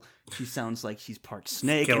whole, she sounds like she's part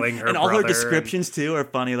snake, Killing her and all her brother descriptions too are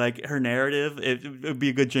funny. Like her narrative, it would be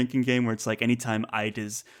a good drinking game where it's like anytime Ite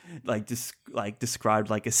is like described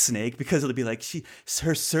like a snake, because it'll be like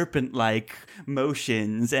her serpent like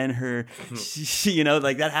motions and her she, you know,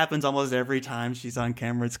 like that happens almost every time she's on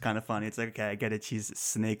camera. It's kind of funny. It's like, okay, I get it, she's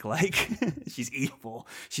snake like she's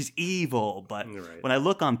evil, but Right. when I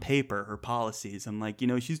look on paper her policies, I'm like, you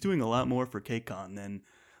know, she's doing a lot more for KCON than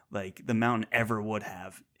like the Mountain ever would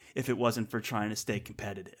have if it wasn't for trying to stay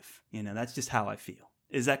competitive. You know, that's just how I feel.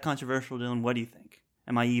 Is that controversial, Dylan? What do you think?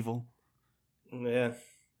 Am I evil? Yeah.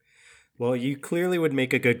 Well, you clearly would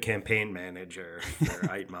make a good campaign manager for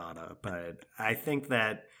Aitmata, but I think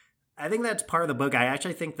that's part of the book. I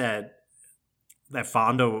actually think that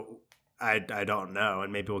Fonda, I don't know,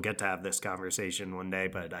 and maybe we'll get to have this conversation one day,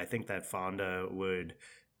 but I think that Fonda would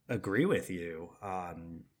agree with you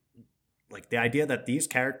on like the idea that these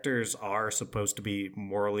characters are supposed to be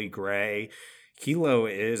morally gray. Hilo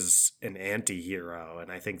is an anti-hero,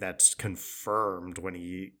 and I think that's confirmed when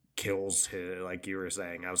he kills his, like you were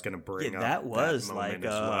saying. I was going to bring up that was that moment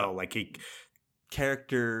like as well. Like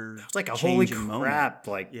character, it's like a holy crap moment.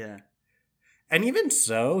 like yeah. And even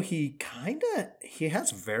so, he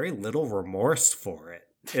has very little remorse for it.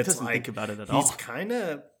 It's doesn't like think about it at all. He's kind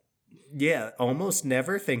of almost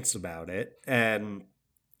never thinks about it. And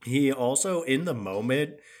he also, in the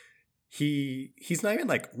moment, he's not even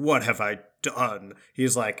like, what have I done?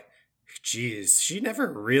 He's like, geez, she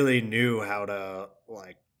never really knew how to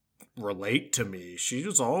like relate to me. She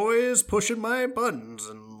was always pushing my buttons,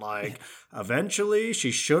 and like eventually she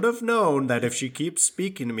should have known that if she keeps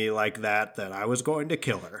speaking to me like that I was going to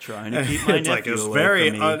kill her. Trying to keep my it's nephew like it's away very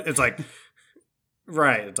from me. it's like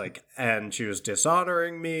right, it's like, and she was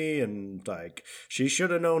dishonoring me, and like she should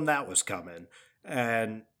have known that was coming.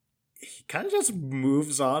 And he kind of just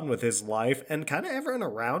moves on with his life, and kind of everyone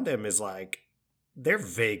around him is like, they're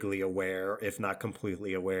vaguely aware, if not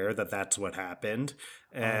completely aware, that that's what happened.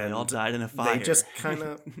 And they all died in a fire. They just kind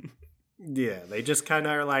of, they just kind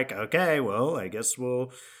of are like, okay, well, I guess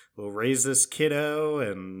we'll raise this kiddo,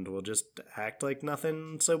 and we'll just act like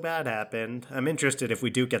nothing so bad happened. I'm interested if we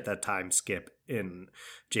do get that time skip in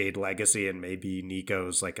Jade Legacy, and maybe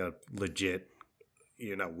Nico's like a legit,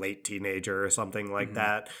 late teenager or something like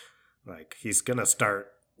that. Like, he's gonna start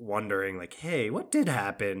wondering, like, hey, what did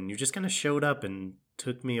happen? You just kind of showed up and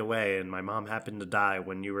took me away, and my mom happened to die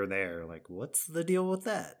when you were there. Like, what's the deal with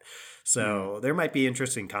that? So there might be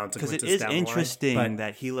interesting consequences. Because it is down interesting the line,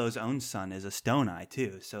 that Hilo's own son is a Stone Eye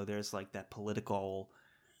too. So there's like that political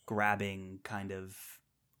grabbing kind of,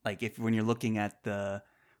 like, if when you're looking at the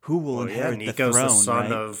who will inherit Nico's the throne, the son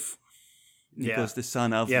right? of Nico's the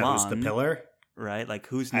son of Lan, who's the pillar, right? Like,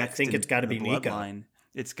 who's next? I think it's got to be Nico.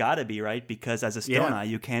 It's got to be, right? Because as a Stone Eye,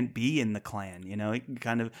 you can't be in the clan, it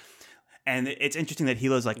kind of. And it's interesting that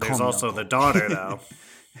Hilo's like, there's also the daughter, though.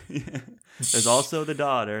 There's also the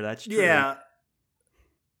daughter. That's true. Yeah.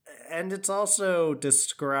 And it's also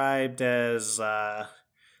described as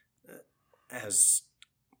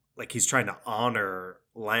like he's trying to honor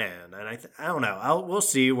Lan, and I don't know. We'll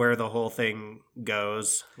see where the whole thing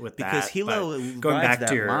goes with because that. Hilo going back that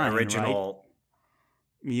to your line, original. Right?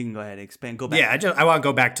 You can go ahead and expand. Go back. Yeah, I want to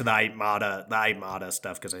go back to the Aitmata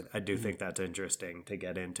stuff, because I do think that's interesting to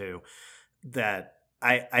get into. That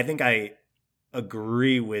I think I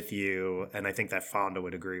agree with you, and I think that Fonda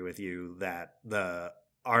would agree with you, that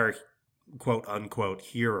our quote unquote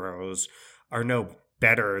heroes are no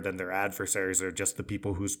better than their adversaries, or just the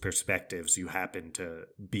people whose perspectives you happen to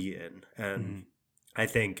be in. And I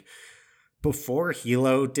think before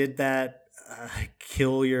Hilo did that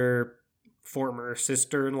kill your former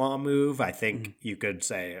sister-in-law move, I think you could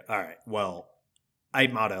say, all right, well,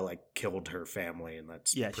 Aitmata like killed her family, and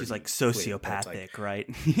that's she's like sociopathic,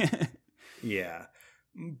 right? Yeah,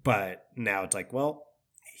 but now it's like, well,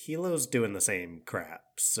 Hilo's doing the same crap,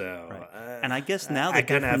 so and I guess now I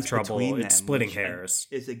kind of have trouble. It's them, splitting hairs.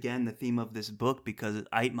 Is again the theme of this book, because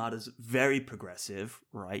Aitmata's very progressive,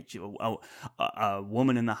 right? A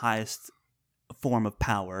woman in the highest form of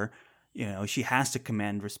power. She has to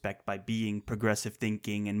command respect by being progressive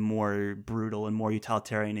thinking and more brutal and more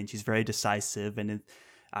utilitarian, and she's very decisive. And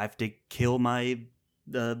I have to kill my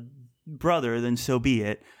brother, then so be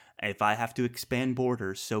it. If I have to expand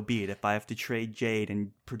borders, so be it. If I have to trade Jade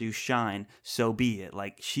and produce Shine, so be it.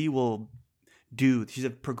 Like, she's a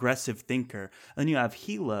progressive thinker. And you have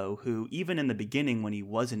Hilo, who even in the beginning, when he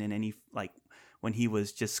wasn't in any, like, when he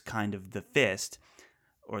was just kind of the fist,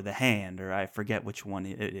 or the hand, or I forget which one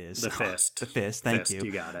it is. The fist. The fist, thank you.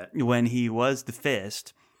 You got it. When he was the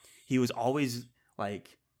fist, he was always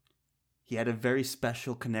like, he had a very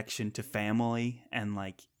special connection to family, and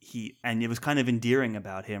like and it was kind of endearing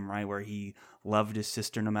about him, right? Where he loved his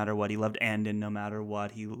sister no matter what. He loved Andon no matter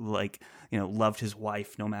what. He loved his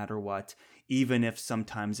wife no matter what. Even if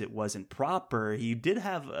sometimes it wasn't proper, he did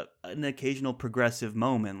have an occasional progressive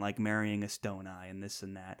moment, like marrying a Stone Eye and this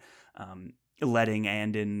and that, letting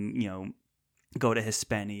Andon, go to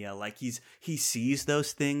Hispania. Like he sees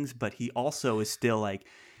those things, but he also is still like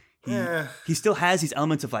he still has these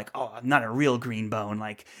elements of like, oh, I'm not a real Greenbone.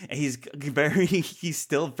 Like he's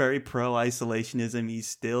still very pro isolationism. He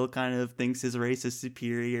still kind of thinks his race is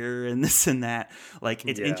superior and this and that. Like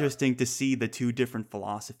it's interesting to see the two different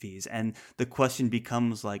philosophies, and the question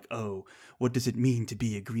becomes like, oh, what does it mean to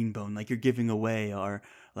be a Greenbone? Like you're giving away our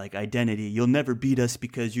like identity. You'll never beat us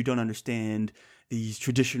because you don't understand these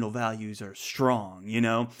traditional values are strong, And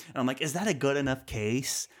I'm like, is that a good enough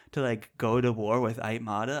case to like go to war with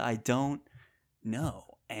Aitmata? I don't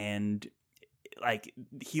know. And like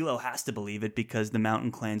Hilo has to believe it because the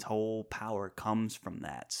Mountain Clan's whole power comes from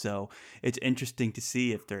that. So it's interesting to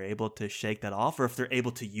see if they're able to shake that off, or if they're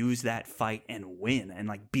able to use that fight and win and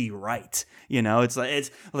like be right. It's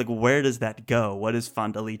like where does that go? What is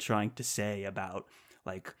Fandali trying to say about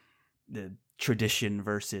like the tradition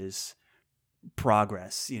versus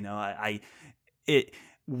progress?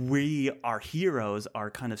 Our heroes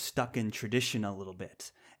are kind of stuck in tradition a little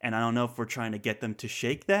bit, and I don't know if we're trying to get them to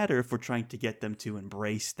shake that or if we're trying to get them to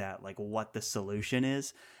embrace that, like what the solution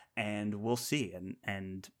is, and we'll see.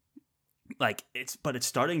 And like it's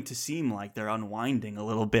starting to seem like they're unwinding a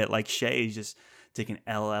little bit. Like Shay is just taking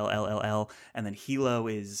L, and then Hilo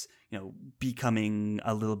is becoming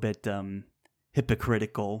a little bit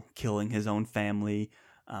hypocritical, killing his own family.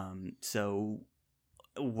 So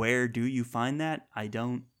where do you find that? I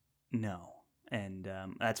don't know. And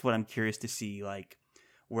that's what I'm curious to see, like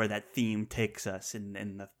where that theme takes us in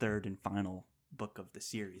the third and final book of the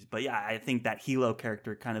series. But yeah, I think that Hilo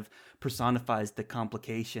character kind of personifies the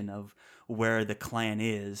complication of where the clan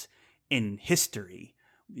is in history,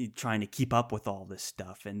 trying to keep up with all this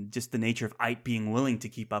stuff. And just the nature of Ait being willing to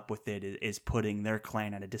keep up with it is putting their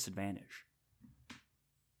clan at a disadvantage.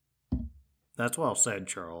 That's well said,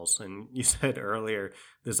 Charles. And you said earlier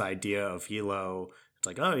this idea of Hilo, it's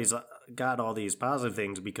like, oh, he's got all these positive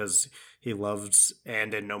things because he loves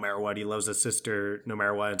Andon no matter what. He loves his sister no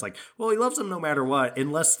matter what. It's like, well, he loves them no matter what,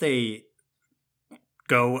 unless they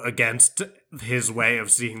go against his way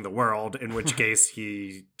of seeing the world, in which case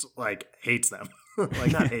he like hates them.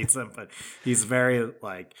 Like not hates them, but he's very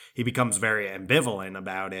like he becomes very ambivalent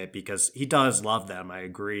about it because he does love them. I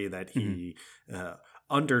agree that he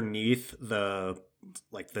underneath the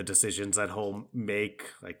decisions that he'll make,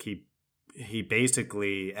 like he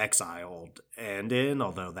basically exiled Andon,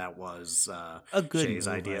 although that was a good Shay's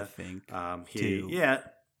move, idea. I think.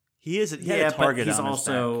 He had a target on his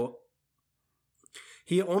back.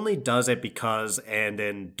 He only does it because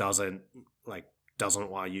Andon doesn't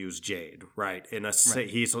want to use Jade, right?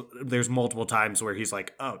 There's multiple times where he's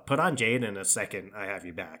like, oh, put on Jade in a second, I have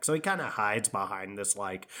you back. So he kind of hides behind this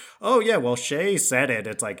like, oh yeah, well Shay said it.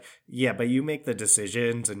 It's like, yeah, but you make the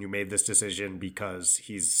decisions, and you made this decision because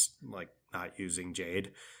he's like not using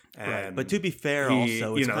Jade. Right. But to be fair,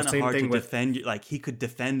 also, it's kind of hard to defend. Like he could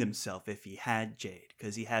defend himself if he had Jade,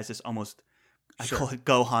 because he has this almost, I call it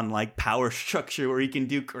Gohan-like power structure where he can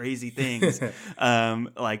do crazy things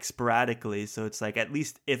like sporadically. So it's like, at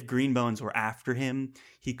least if Greenbones were after him,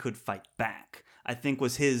 he could fight back, I think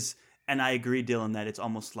was his. And I agree, Dylan, that it's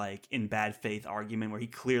almost like in bad faith argument where he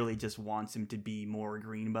clearly just wants him to be more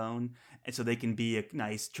Greenbone, and so they can be a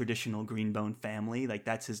nice traditional Greenbone family. Like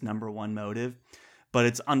that's his number one motive. But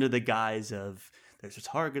it's under the guise of, there's a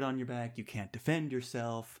target on your back, you can't defend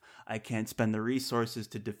yourself, I can't spend the resources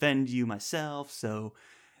to defend you myself, so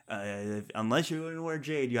unless you're going to wear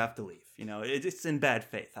Jade, you have to leave. It's in bad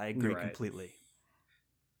faith. I agree completely.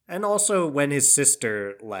 And also when his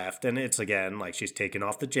sister left, and it's again, like she's taken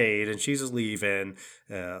off the Jade and she's leaving,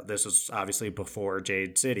 this was obviously before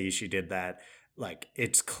Jade City, she did that, like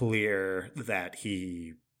it's clear that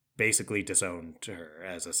he basically disowned her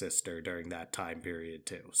as a sister during that time period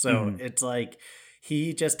too. So it's like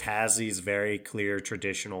he just has these very clear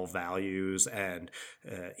traditional values, and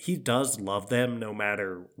he does love them no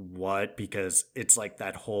matter what, because it's like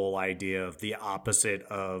that whole idea of the opposite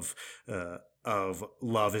of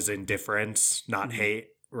love is indifference, not hate,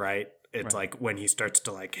 right? It's like when he starts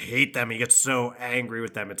to like hate them, he gets so angry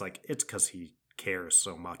with them. It's like, it's because he cares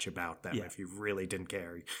so much about them. Yeah. If you really didn't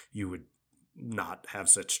care, you would not have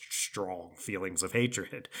such strong feelings of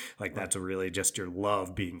hatred. Like that's really just your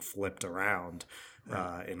love being flipped around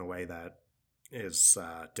in a way that is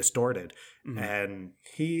distorted. And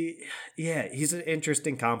he's an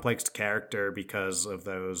interesting, complex character because of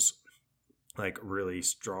those like really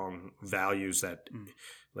strong values that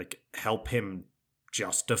like help him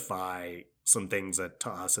justify some things that to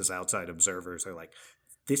us as outside observers are like,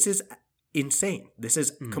 this is insane. This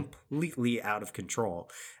is completely out of control.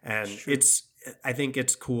 And I think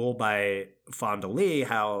it's cool by Fonda Lee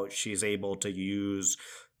how she's able to use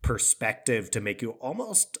perspective to make you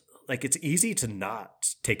almost like it's easy to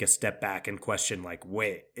not take a step back and question like,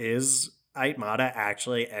 wait, is Aitmata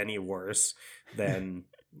actually any worse than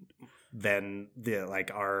the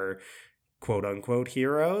like our quote unquote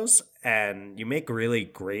heroes? And you make really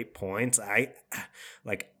great points. I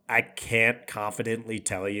can't confidently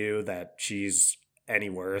tell you that she's any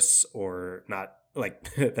worse or not,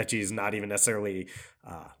 like that she's not even necessarily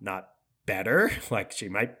not better. Like she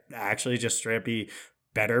might actually just straight up be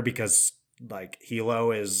better because like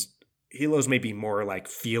Hilo's maybe more like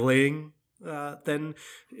feeling than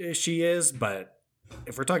she is. But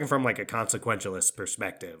if we're talking from like a consequentialist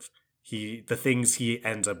perspective, the things he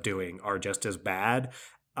ends up doing are just as bad.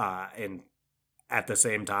 And at the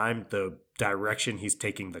same time, the direction he's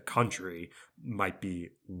taking the country might be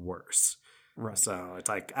worse. Right. So it's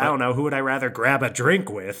like, I don't know, who would I rather grab a drink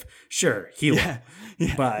with? Sure, Hilo.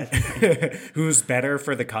 Yeah. But who's better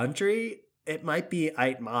for the country? It might be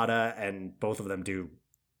Aitmata, and both of them do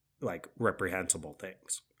like reprehensible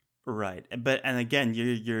things. Right. And again,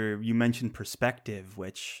 you mentioned perspective,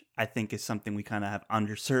 which I think is something we kind of have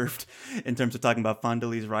underserved in terms of talking about Fonda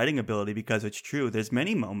Lee's writing ability, because it's true. There's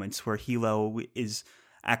many moments where Hilo is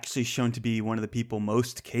actually shown to be one of the people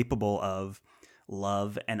most capable of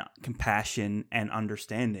love and compassion and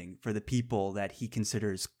understanding for the people that he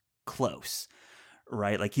considers close,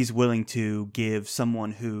 right? Like he's willing to give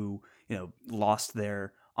someone who, lost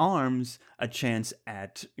their arms a chance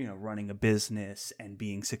at, running a business and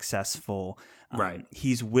being successful. Right.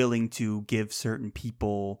 He's willing to give certain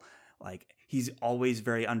people, like he's always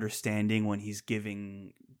very understanding when he's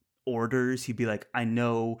giving orders. He'd be like, I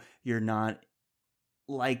know you're not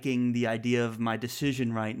liking the idea of my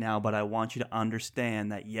decision right now, but I want you to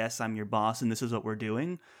understand that yes, I'm your boss and this is what we're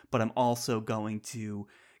doing, but I'm also going to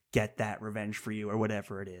get that revenge for you or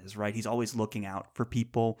whatever it is, right? He's always looking out for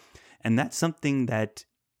people, and that's something that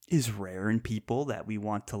is rare in people that we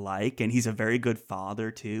want to like. And he's a very good father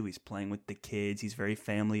too. He's playing with the kids. He's very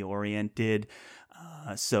family oriented.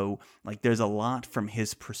 So like there's a lot from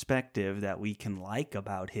his perspective that we can like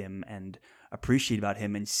about him and appreciate about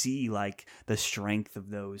him and see like the strength of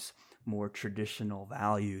those more traditional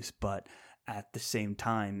values. But at the same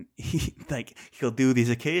time, he'll do these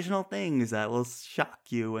occasional things that will shock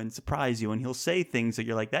you and surprise you, and he'll say things that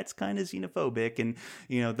you're like, that's kind of xenophobic, and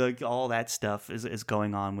all that stuff is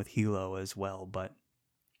going on with Hilo as well. But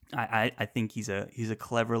I think he's a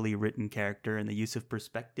cleverly written character, and the use of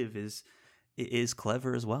perspective is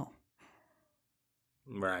clever as well.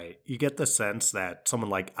 Right. You get the sense that someone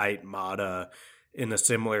like Aitmata in a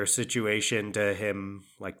similar situation to him,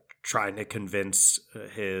 like trying to convince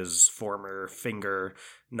his former finger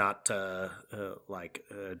not to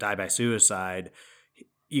die by suicide,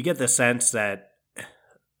 you get the sense that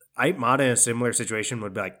Aitmata in a similar situation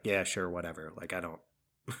would be like, yeah, sure, whatever. Like, I don't.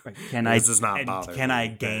 Right. This does not bother me. Can I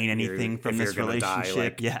gain anything from this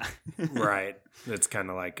relationship? Die, right. It's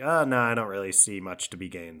kind of like, oh, no, I don't really see much to be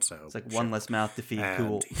gained. So it's like one less mouth to feed. And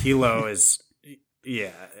cool. Hilo is,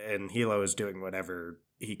 and Hilo is doing whatever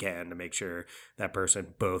he can to make sure that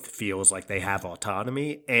person both feels like they have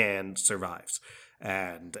autonomy and survives.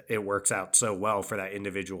 And it works out so well for that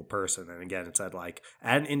individual person. And again, it's at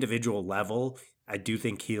an individual level, I do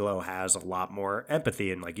think Hilo has a lot more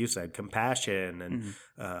empathy and, like you said, compassion and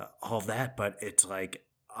all of that. But it's like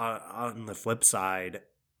on the flip side,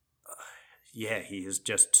 he is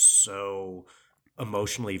just so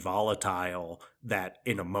emotionally volatile that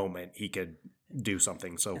in a moment he could do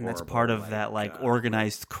something so horrible. And that's part of that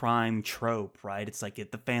organized crime trope, right? It's like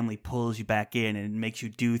the family pulls you back in and it makes you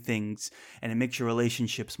do things, and it makes your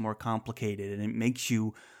relationships more complicated, and it makes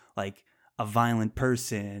you like a violent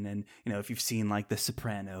person. And if you've seen like The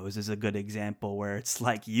Sopranos is a good example, where it's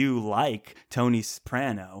like you like Tony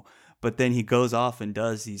Soprano, but then he goes off and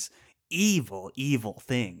does these evil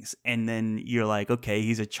things, and then you're like, okay,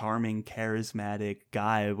 he's a charming, charismatic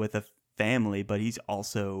guy with a family, but he's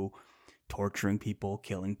also torturing people,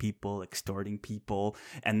 killing people, extorting people.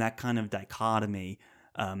 And that kind of dichotomy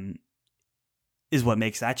is what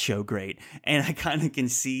makes that show great. And I kind of can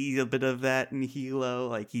see a bit of that in Hilo.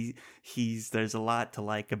 Like there's a lot to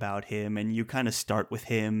like about him, and you kind of start with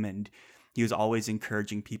him, and he was always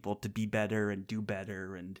encouraging people to be better and do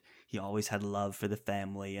better, and he always had love for the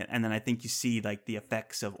family. And then I think you see like the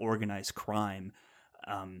effects of organized crime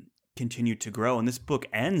continue to grow. And this book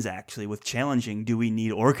ends actually with challenging, do we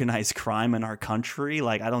need organized crime in our country?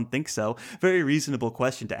 Like, I don't think so. Very reasonable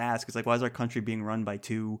question to ask. It's like, why is our country being run by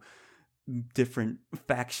two different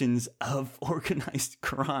factions of organized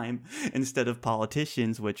crime instead of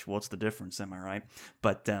politicians? Which, what's the difference? Am I right?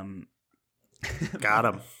 But got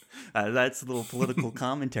him. That's a little political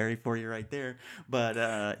commentary for you right there. But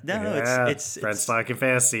it's Friends Talking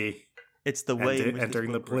Fantasy. It's the way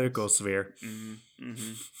entering the political sphere. Mm-hmm,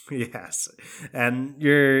 mm-hmm. Yes, and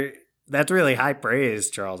that's really high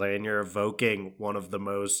praise, Charles. I mean, you're evoking one of the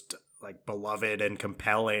most like beloved and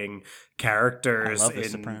compelling characters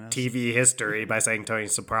in TV history by saying Tony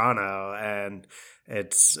Soprano, and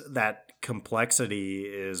it's that complexity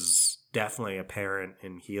is definitely apparent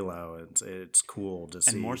in Hilo. It's cool to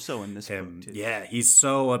see, and more so in this him. book too. Yeah, he's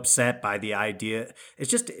so upset by the idea.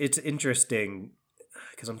 It's interesting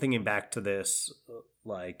because I'm thinking back to this,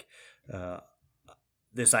 like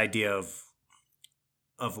this idea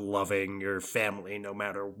of loving your family no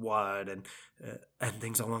matter what, and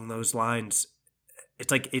things along those lines.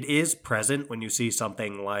 It's like it is present when you see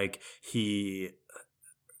something like his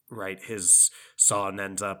son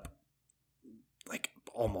ends up like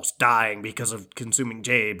almost dying because of consuming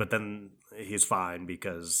jade, but then he's fine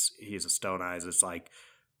because he's a Stone Eyes. It's like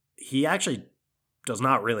he actually does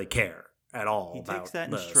not really care at all about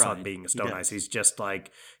the son being a Stone Eyes. He's just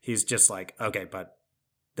like, okay, but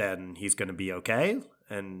then he's going to be okay.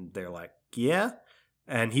 And they're like, yeah.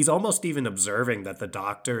 And he's almost even observing that the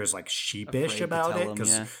doctor is like sheepish about it.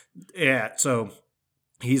 Because, so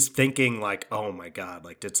he's thinking like, oh my God,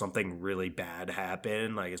 like, did something really bad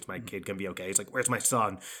happen? Like, is my kid going to be okay? He's like, where's my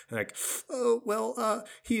son? And like, oh, well,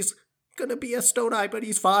 he's going to be a Stone Eye, but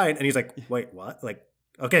he's fine. And he's like, wait, what? Like,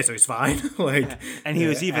 okay, so he's fine. And he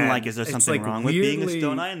was even like, is there something wrong with being a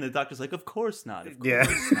Stone Eye? And the doctor's like, of course not. Of course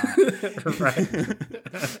not. Right.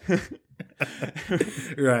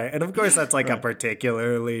 Right. And of course that's like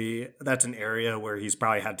that's an area where he's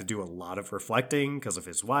probably had to do a lot of reflecting because of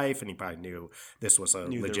his wife, and he probably knew this was a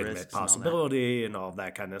legitimate possibility and all of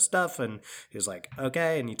that kind of stuff. And he's like,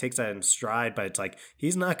 okay, and he takes that in stride, but it's like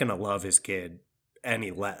he's not gonna love his kid any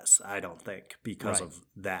less, I don't think, because of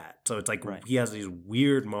that. So it's like he has these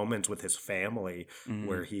weird moments with his family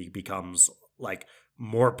where he becomes like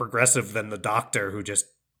more progressive than the doctor who just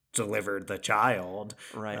delivered the child.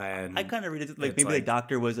 Right. And I kind of read it like maybe the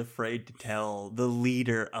doctor was afraid to tell the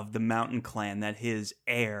leader of the mountain clan that his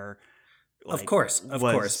heir of course.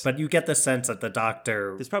 But you get the sense that the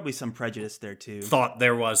doctor... There's probably some prejudice there, too. Thought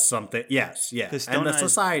there was something... Yes, yeah. And the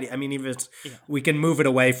society... I mean, even we can move it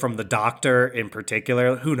away from the doctor in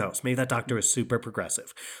particular. Who knows? Maybe that doctor is super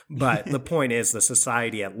progressive. But the point is the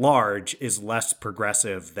society at large is less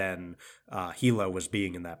progressive than Hilo was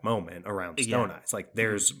being in that moment around Stone Eyes. Like,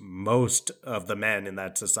 there's most of the men in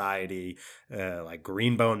that society, like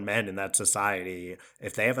green-boned men in that society,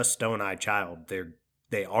 if they have a Stone Eye child,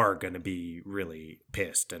 they are going to be really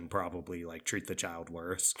pissed and probably like treat the child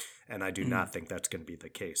worse. And I do not think that's going to be the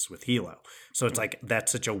case with Hilo. So it's like,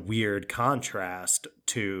 that's such a weird contrast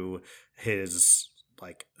to his,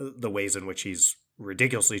 like the ways in which he's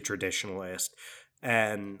ridiculously traditionalist.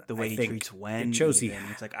 And the way he treats Wen, it shows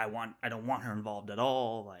it's like, I don't want her involved at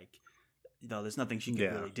all. Like, there's nothing she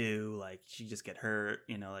can really do. Like, she just get hurt,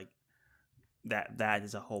 like that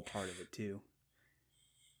is a whole part of it too.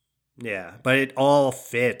 Yeah, but it all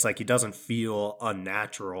fits. Like, he doesn't feel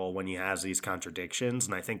unnatural when he has these contradictions,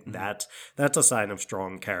 and I think that's a sign of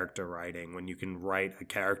strong character writing, when you can write a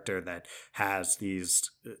character that has these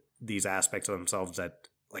aspects of themselves that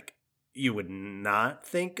like you would not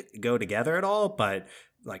think go together at all, but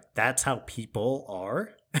like that's how people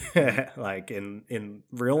are. Like in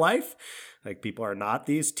real life, like people are not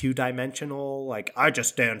these two-dimensional, like I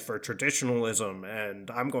just stand for traditionalism and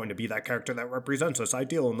I'm going to be that character that represents this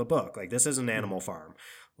ideal in the book. Like, this isn't Animal Farm.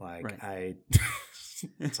 Like,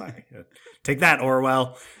 sorry, take that,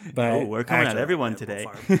 Orwell. But we're coming at everyone today.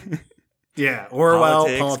 Yeah, Orwell,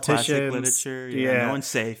 politicians, literature. Yeah, no one's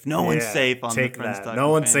safe. No one's safe on the Friends Talking No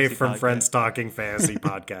one's safe from podcast. Friends Talking Fantasy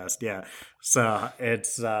podcast. Yeah, so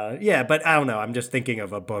it's but I don't know. I'm just thinking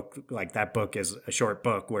of a book like that. Book is a short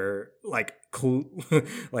book where like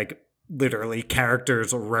like literally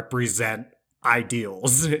characters represent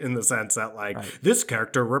ideals in the sense that like this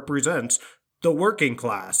character represents the working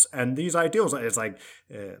class and these ideals. It's like,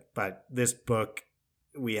 but this book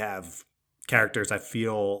we have characters I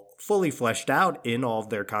feel fully fleshed out in all of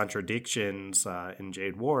their contradictions in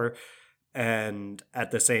Jade War, and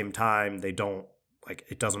at the same time they don't like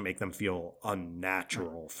it doesn't make them feel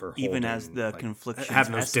unnatural for even holding, as the like, conflictions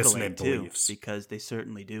having those escalate dissonant too, beliefs, because they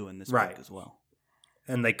certainly do in this right? book as well.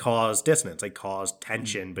 And they cause dissonance, they cause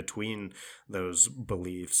tension between those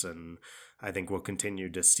beliefs, and I think we'll continue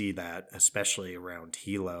to see that, especially around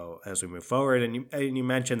Hilo as we move forward. And you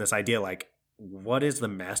mentioned this idea, like, what is the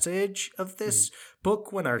message of this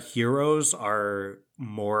book when our heroes are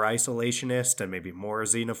more isolationist and maybe more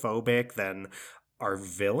xenophobic than our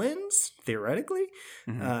villains, theoretically?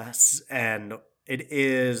 And it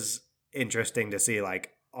is interesting to see,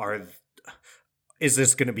 like, is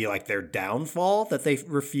this going to be like their downfall, that they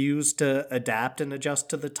refuse to adapt and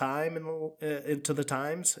adjust to the time into the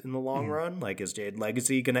times in the long run? Like, is Jade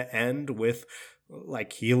legacy going to end with,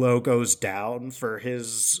 like, Hilo goes down for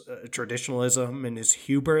his traditionalism and his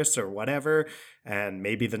hubris or whatever, and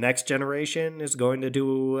maybe the next generation is going to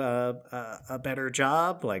do a better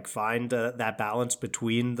job, like find that balance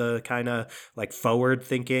between the kind of like forward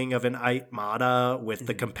thinking of an Aitmata with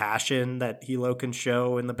the compassion that Hilo can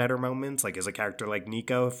show in the better moments? Like, is a character like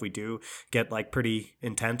Nico, if we do get like pretty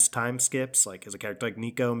intense time skips, like is a character like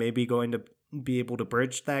Nico maybe going to be able to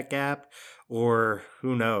bridge that gap? Or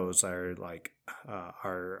who knows, our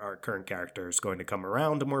current character is going to come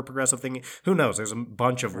around to more progressive thinking? Who knows? There's a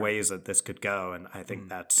bunch of ways that this could go, and I think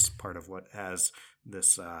that's part of what has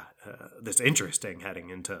this this interesting heading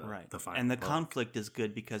into the final. And the book. conflict is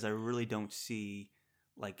good because I really don't see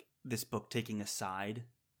like this book taking a side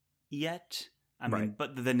yet. I mean,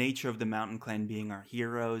 but the nature of the Mountain Clan being our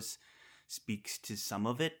heroes speaks to some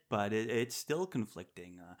of it, but it's still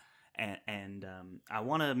conflicting. And I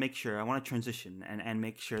want to transition and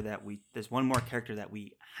make sure that there's one more character that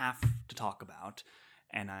we have to talk about,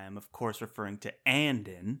 and I am of course referring to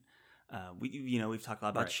Andon. We've talked a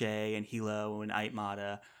lot about Shay and Hilo and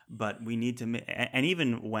Aitmata, but we need to and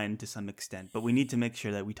even Wen to some extent, but we need to make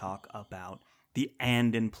sure that we talk about the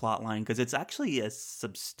Andon plotline, because it's actually a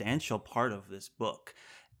substantial part of this book.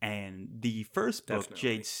 And the first book,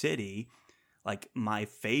 Jade City, like, my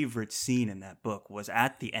favorite scene in that book was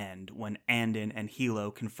at the end when Andon and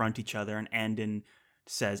Hilo confront each other, and Andon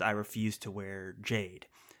says, "I refuse to wear jade."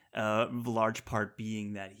 Large part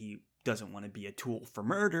being that he doesn't want to be a tool for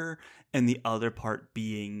murder, and the other part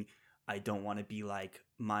being, I don't want to be like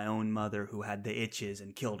my own mother who had the itches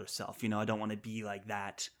and killed herself. I don't want to be like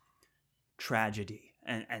that tragedy.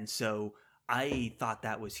 And so I thought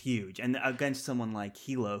that was huge. And against someone like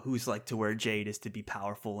Hilo, who's like, to wear jade is to be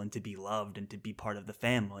powerful and to be loved and to be part of the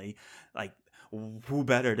family, like, who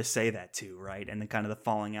better to say that to, right? And then kind of the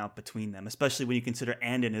falling out between them, especially when you consider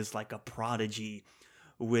Andon is like a prodigy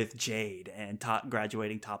with Jade and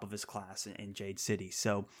graduating top of his class in Jade City.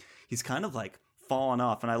 So he's kind of like fallen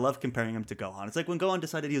off, and I love comparing him to Gohan. It's like when Gohan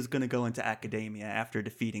decided he was going to go into academia after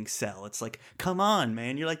defeating Cell. It's like, come on,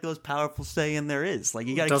 man, you're like the most powerful Saiyan there is. Like,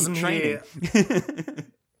 you got to keep training.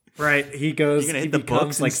 Right, he goes. You're gonna he hit the becomes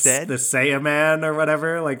books like instead? the Saiyaman or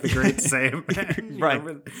whatever, like the Great Saiyaman. Right.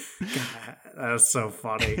 God, that was so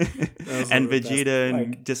funny. And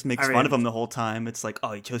Vegeta just makes fun of him the whole time. It's like,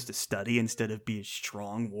 oh, he chose to study instead of be a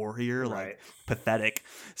strong warrior. Like, pathetic.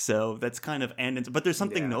 So that's kind of Andon's. But there's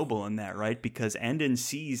something noble in that, right? Because Andon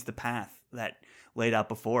sees the path that laid out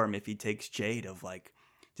before him if he takes Jade, of like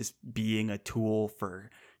just being a tool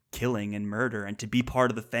for killing and murder, and to be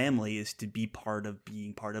part of the family is to be part of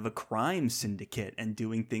being part of a crime syndicate and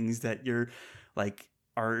doing things that you're like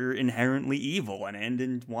are inherently evil, and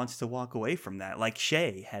Andon wants to walk away from that, like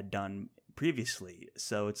Shay had done previously.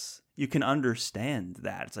 So you can understand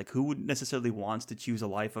that. It's like, who necessarily wants to choose a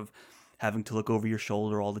life of having to look over your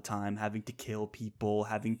shoulder all the time, having to kill people,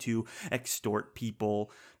 having to extort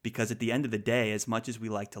people? Because at the end of the day, as much as we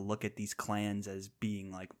like to look at these clans as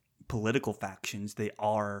being like political factions, they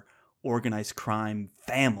are organized crime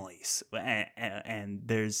families, and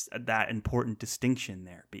there's that important distinction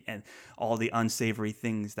there, and all the unsavory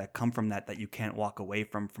things that come from that you can't walk away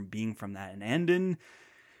from being from that. And Andon,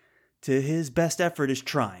 to his best effort, is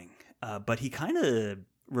trying, but he kind of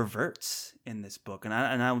reverts in this book, and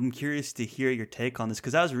I'm curious to hear your take on this,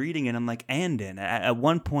 because I was reading it, I'm like, Andon, at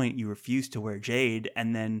one point you refuse to wear jade,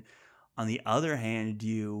 and then on the other hand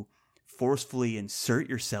you forcefully insert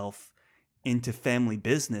yourself into family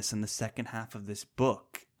business in the second half of this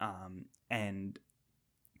book. And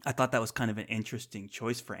I thought that was kind of an interesting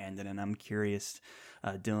choice for Andon, and I'm curious,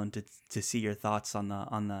 Dylan, to see your thoughts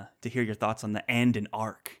to hear your thoughts on the Andon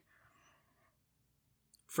arc.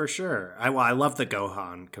 For sure. I love the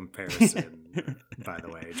Gohan comparison, by the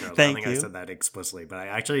way, Charles. Thank I think you. I said that explicitly, but I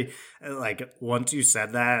actually, like, once you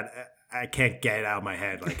said that, I can't get it out of my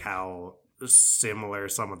head, like, how similar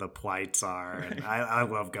some of the plights are. And I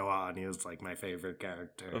love Gohan. He was like my favorite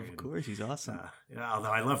character. Of course, he's awesome. Although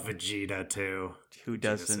I love Vegeta too. Who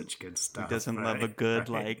doesn't? Such good stuff. Who doesn't love a good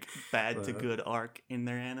like bad to good arc in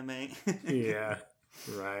their anime? Yeah,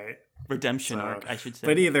 right. Redemption arc, I should say.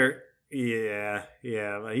 But either, yeah.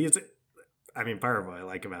 He's. I mean, part of what I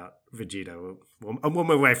like about Vegeta, we'll move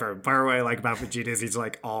away from him. Part of what I like about Vegeta is he's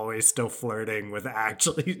like always still flirting with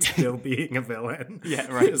actually still being a villain. Yeah,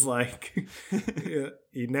 right. It's like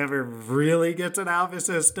he never really gets it out of his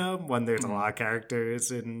system when there's a lot of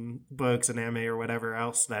characters in books and anime or whatever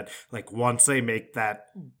else that like once they make that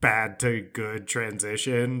bad to good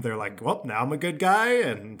transition, they're like, well, now I'm a good guy,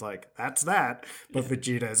 and like that's that. But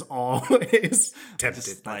Vegeta is always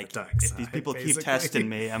tempted by the dark side. If these people basically. keep testing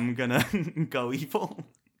me, I'm gonna go evil.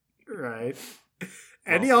 Right.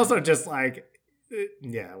 And he also just like,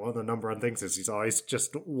 yeah, one of the number one things is he's always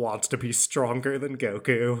just wants to be stronger than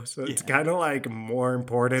Goku. So it's kind of like more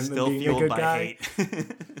important Still than being a fueled good by guy.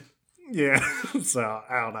 hate. Yeah. So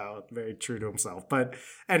I don't know. Very true to himself. But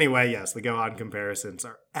anyway, yes, the Gohan comparisons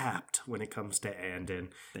are apt when it comes to Andin.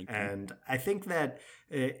 And I think that,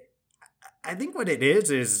 I think what it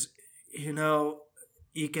is, you know,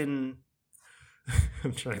 you can.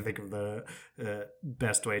 I'm trying to think of the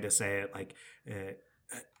best way to say it. Like,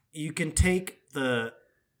 you can take the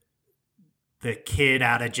kid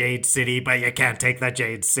out of Jade City, but you can't take the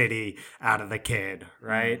Jade City out of the kid,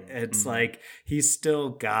 right? Mm-hmm. It's like he's still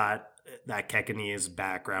got that Kekanese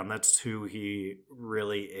background. That's who he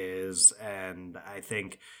really is, and I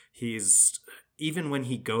think he's. Even when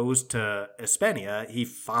he goes to Espenia, he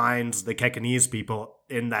finds the Kekanese people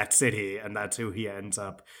in that city, and that's who he ends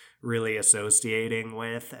up really associating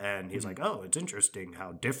with. And he's like, oh, it's interesting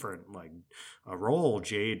how different like a role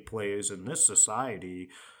Jade plays in this society.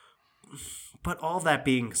 But all that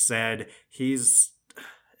being said, he's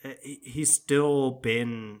still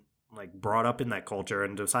been like brought up in that culture,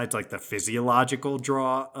 and besides like the physiological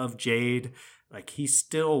draw of Jade, like he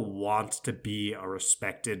still wants to be a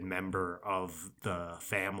respected member of the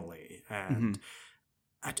family. And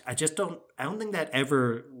I don't think that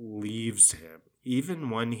ever leaves him. Even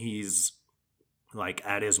when he's like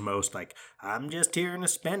at his most like, I'm just here in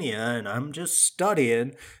Espenia and I'm just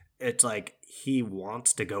studying, it's like he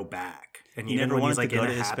wants to go back. And he even never when wanted he's like to go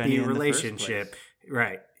in a to happy Hispania relationship,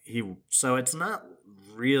 right? So it's not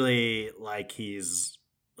really like he's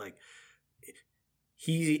like,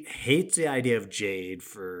 he hates the idea of Jade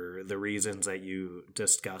for the reasons that you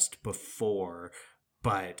discussed before,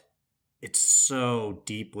 but it's so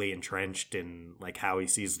deeply entrenched in like how he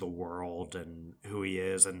sees the world and who he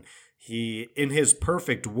is. And he, in his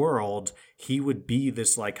perfect world, he would be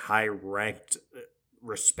this like high ranked,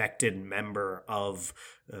 respected member of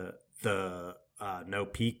the No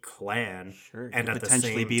Peak clan. Sure, and at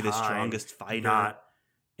potentially the same be time, the strongest fighter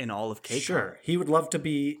in all of K-pop. Sure, he would love to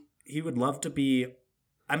be.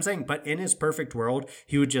 I'm saying, but in his perfect world,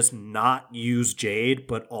 he would just not use Jade,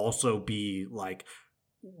 but also be like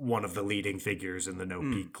one of the leading figures in the No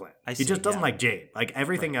Peak clan. He just doesn't like Jade. Like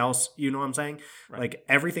everything else, you know what I'm saying? Right. Like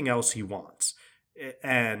everything else he wants.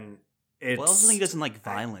 And it's... Well, I also think he doesn't like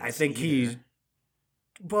violence. I think he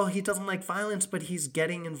doesn't like violence, but he's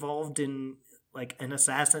getting involved in like an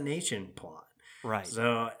assassination plot. Right.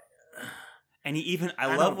 So... And he even,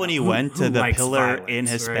 I love when he went to the pillar in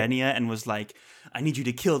Hispania, right? And was like, I need you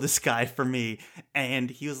to kill this guy for me.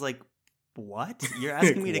 And he was like, what? You're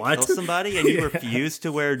asking me to kill somebody and you refuse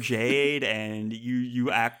to wear Jade and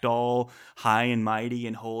you act all high and mighty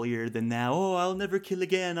and holier than thou. Oh, I'll never kill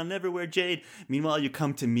again. I'll never wear Jade. Meanwhile, you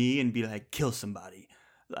come to me and be like, kill somebody.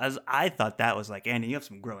 As I thought that was like, Andy, you have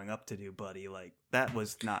some growing up to do, buddy. Like, that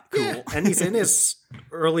was not cool. Yeah. And he's in his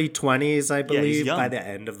early 20s, I believe, by the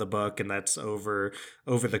end of the book, and that's over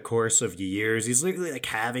the course of years. He's literally like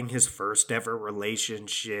having his first ever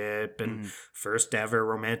relationship and first ever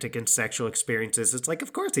romantic and sexual experiences. It's like,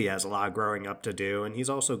 of course, he has a lot of growing up to do, and he's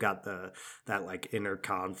also got that like inner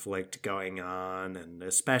conflict going on, and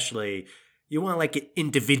especially. You want to like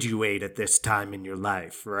individuate at this time in your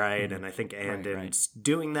life, right? And I think Andin's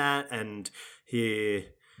doing that, and he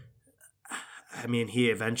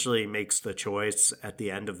eventually makes the choice at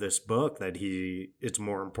the end of this book that it's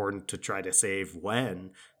more important to try to save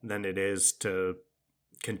Wen than it is to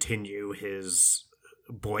continue his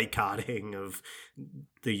boycotting of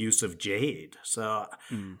the use of Jade. So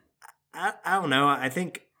I don't know. I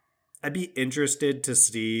think I'd be interested to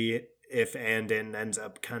see if Andin ends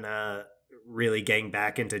up kind of really getting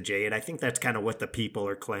back into Jade. I think that's kind of what the people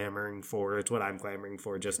are clamoring for. It's what I'm clamoring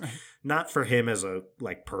for. Just not for him as a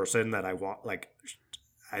like person that I want. Like,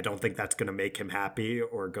 I don't think that's going to make him happy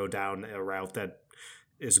or go down a route that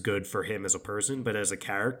is good for him as a person, but as a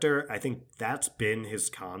character, I think that's been his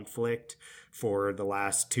conflict for the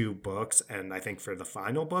last 2 books. And I think for the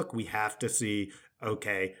final book, we have to see,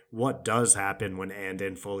 okay, what does happen when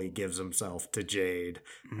Andon fully gives himself to Jade?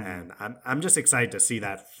 Mhm. And I'm just excited to see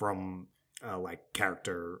that from like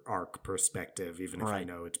character arc perspective, even if I Right.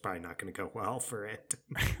 know it's probably not going to go well for it.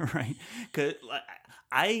 Right. 'Cause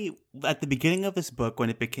I at the beginning of this book, when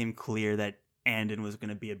it became clear that Andon was going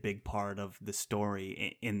to be a big part of the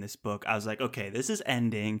story in this book, I was like, okay, this is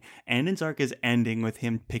ending. Andon's arc is ending with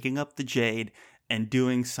him picking up the Jade and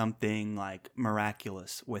doing something like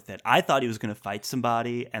miraculous with it. I thought he was going to fight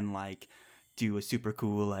somebody and like do a super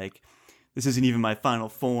cool like this isn't even my final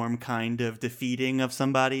form kind of defeating of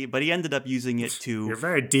somebody, but he ended up using it to You're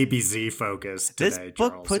very DBZ focused this today,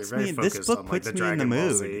 book Charles. puts You're very me this focused book on, like, puts the me in the Dragon Ball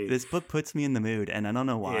mood. Z. This book puts me in the mood, and I don't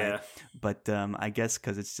know why, Yeah. but I guess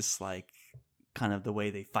because it's just like kind of the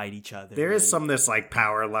way they fight each other. There is and- some this like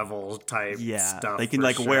power level type yeah, stuff. they can for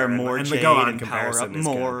like sure. wear And- more and jade the Gohan and power up comparison is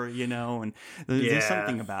good. more, you know, and there's Yeah.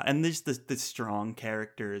 something about, and there's the strong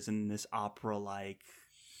characters and this opera like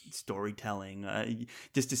storytelling,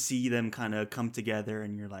 just to see them kind of come together,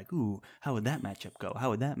 and you're like, ooh, how would that matchup go? How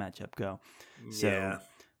would that matchup go? So Yeah.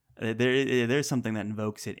 there's something that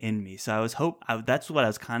invokes it in me. So that's what I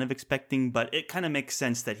was kind of expecting, but it kind of makes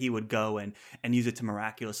sense that he would go and use it to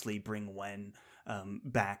miraculously bring Wen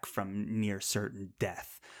back from near certain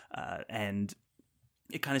death, and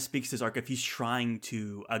it kind of speaks to his arc if he's trying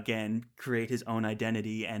to again create his own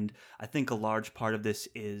identity. And I think a large part of this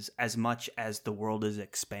is, as much as the world is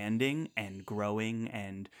expanding and growing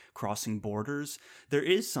and crossing borders, there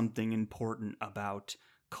is something important about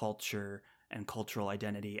culture and cultural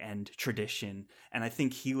identity and tradition. And I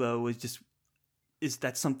think Hilo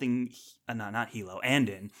that's something, not Hilo,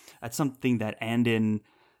 Andon. That's something that Andon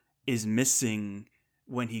is missing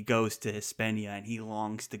when he goes to Hispania, and he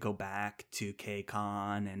longs to go back to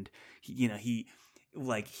K-Con, and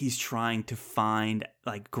he's trying to find,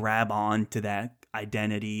 like, grab on to that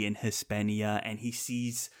identity in Hispania, and he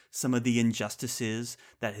sees some of the injustices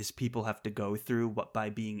that his people have to go through by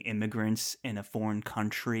being immigrants in a foreign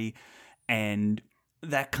country, and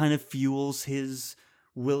that kind of fuels his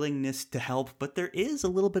willingness to help. But there is a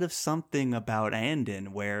little bit of something about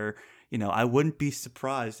Andon where, I wouldn't be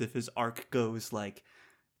surprised if his arc goes like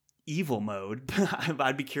evil mode.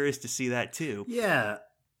 I'd be curious to see that too. Yeah.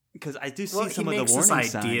 Because I do see Well, some he of the makes warning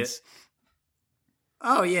this idea- signs.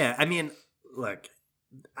 Oh yeah. I mean, look,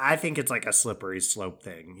 I think it's like a slippery slope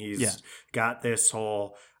thing. He's got this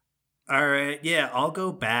whole, all right, yeah, I'll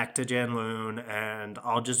go back to Janloon and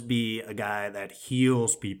I'll just be a guy that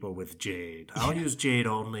heals people with Jade. I'll use Jade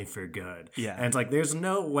only for good. Yeah. And it's like, there's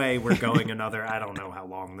no way we're going another, I don't know how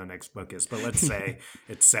long the next book is, but let's say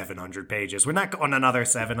it's 700 pages. We're not going another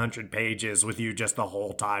 700 pages with you just the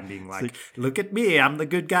whole time being like, look at me, I'm the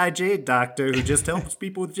good guy Jade doctor who just helps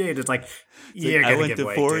people with Jade. It's like, you're I going to went give to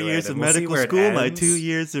way 4 to years it, of and we'll see medical where it school, my ends. 2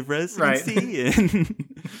 years of residency, and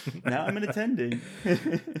now I'm an attending.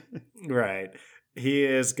 Right. He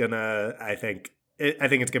is gonna, I think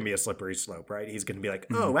it's gonna be a slippery slope, right? He's gonna be like,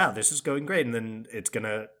 oh, wow, this is going great. And then it's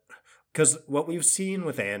gonna, because what we've seen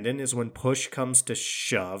with Andon is when push comes to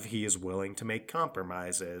shove, he is willing to make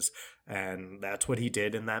compromises. And that's what he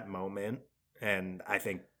did in that moment. And I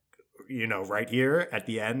think, right here at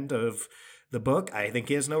the end of the book, I think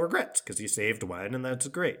he has no regrets because he saved Wen, and that's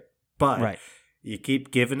great. But Right. you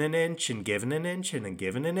keep giving an inch and giving an inch and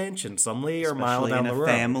giving an inch, and suddenly you're a mile Especially down in the a road.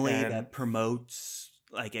 family and- that promotes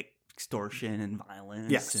like extortion and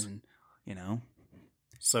violence. Yes. And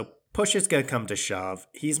So push is going to come to shove.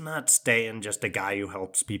 He's not staying just a guy who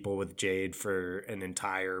helps people with Jade for an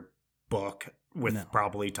entire book with No.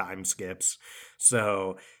 probably time skips.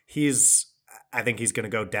 So I think he's going to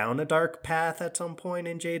go down a dark path at some point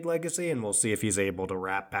in Jade Legacy, and we'll see if he's able to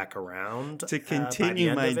wrap back around. to by the continue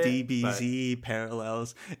end my of it, DBZ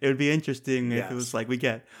parallels, it would be interesting if it Yes. was like we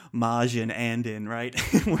get Maj and Andon, right?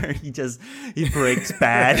 Where he breaks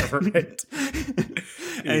bad. Right.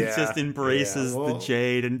 And Yeah, just embraces yeah, well- the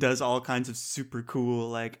Jade and does all kinds of super cool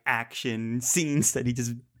like action scenes that he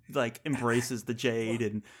just like embraces the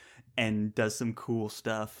Jade and does some cool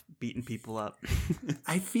stuff, beating people up.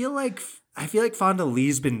 I feel like Fonda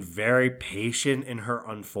Lee's been very patient in her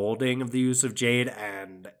unfolding of the use of Jade,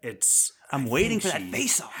 and I'm I waiting think for that she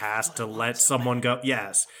face-off. Has to let someone go.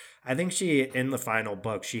 Yes, I think she in the final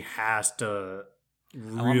book she has to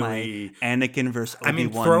I want my really. Anakin versus I Obi-Wan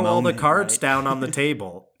mean, throw all the moment, cards right? down on the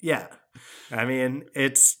table. Yeah, I mean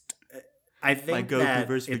it's. I think Goku that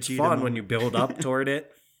versus it's Vegeta fun when moment. you build up toward it.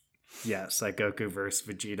 Yes, like Goku versus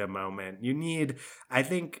Vegeta moment. You need. I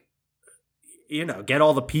think get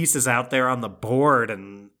all the pieces out there on the board,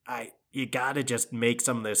 and you gotta just make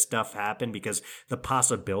some of this stuff happen, because the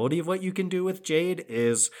possibility of what you can do with Jade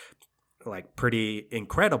is like pretty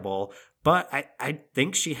incredible. But I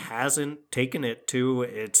think she hasn't taken it to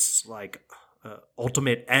its like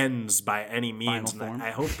ultimate ends by any means. And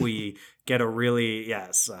I hope we get a really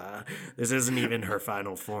this isn't even her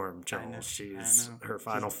final form, Charles. Her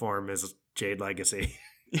final form is Jade Legacy.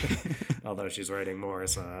 Although she's writing more,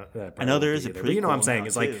 so I know there is a prequel. But you know what I'm saying?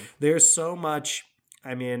 It's like there's so much.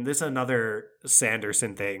 I mean, this is another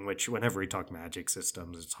Sanderson thing, which whenever we talk magic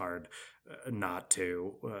systems, it's hard not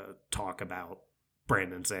to talk about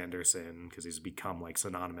Brandon Sanderson, because he's become like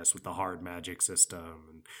synonymous with the hard magic system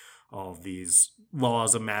and all of these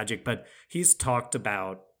laws of magic. But he's talked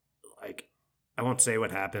about, like, I won't say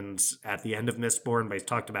what happens at the end of Mistborn, but he's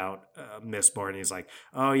talked about Mistborn. He's like,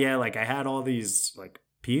 oh yeah, like I had all these like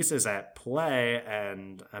pieces at play,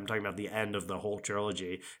 and I'm talking about the end of the whole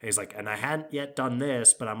trilogy. And he's like, and I hadn't yet done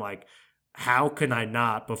this, but I'm like, how can I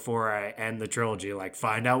not, before I end the trilogy, like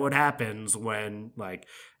find out what happens when, like,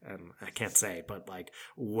 I can't say, but like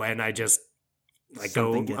when I just like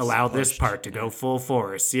allow this part to go full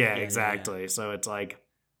force. Yeah, exactly. Yeah. So it's like,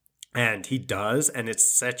 and he does, and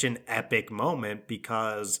it's such an epic moment,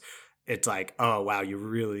 because it's like, oh wow, you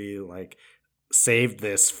really like saved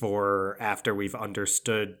this for after we've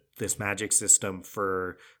understood this magic system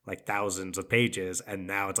for like thousands of pages, and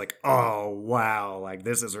now it's like, oh wow, like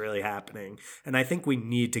this is really happening. And I think we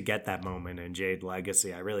need to get that moment in Jade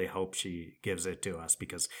Legacy. I really hope she gives it to us,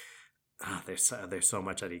 because there's so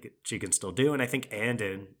much that she can still do, and I think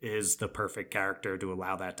Andon is the perfect character to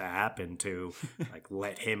allow that to happen, to like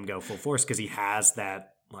let him go full force, because he has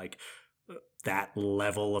that like that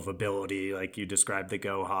level of ability, like you described the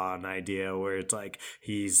Gohan idea, where it's like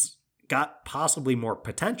he's got possibly more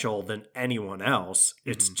potential than anyone else.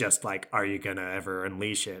 It's just like, are you gonna ever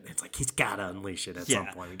unleash it? It's like he's gotta unleash it at some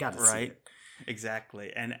point. We gotta see it.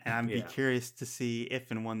 Exactly. And I'm be curious to see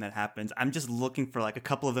if and when that happens. I'm just looking for like a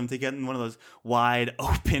couple of them to get in one of those wide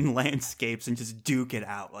open landscapes and just duke it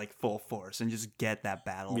out like full force and just get that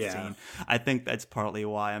battle scene. I think that's partly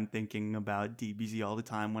why I'm thinking about DBZ all the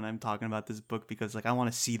time when I'm talking about this book, because like I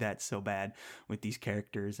want to see that so bad with these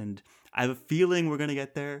characters, and I have a feeling we're going to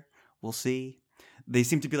get there. We'll see. They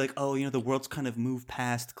seem to be like, oh, the world's kind of moved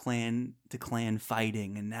past clan to clan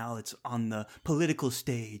fighting, and now it's on the political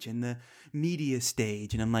stage and the media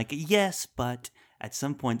stage. And I'm like, yes, but at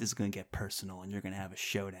some point this is going to get personal, and you're going to have a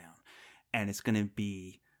showdown, and it's going to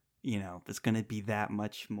be, it's going to be that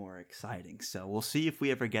much more exciting. So we'll see if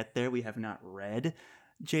we ever get there. We have not read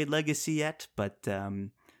Jade Legacy yet, but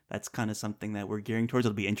that's kind of something that we're gearing towards.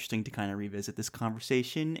 It'll be interesting to kind of revisit this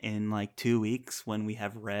conversation in like 2 weeks when we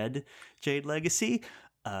have read Jade Legacy.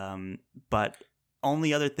 But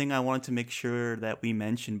only other thing I wanted to make sure that we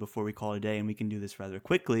mention before we call it a day, and we can do this rather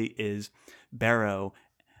quickly, is Barrow,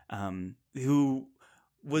 who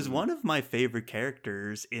was one of my favorite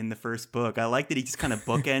characters in the first book. I like that he just kind of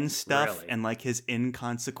bookends stuff really? And like his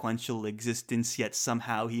inconsequential existence, yet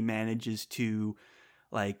somehow he manages to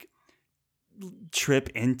like trip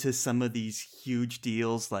into some of these huge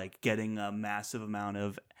deals, like getting a massive amount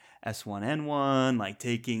of S1N1, like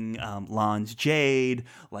taking Lan's Jade,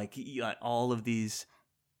 like all of these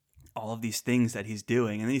things that he's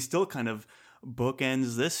doing, and he still kind of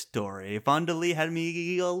bookends this story. Fondly had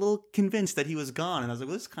me a little convinced that he was gone, and I was like,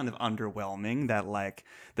 well, this is kind of underwhelming that like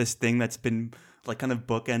this thing that's been like kind of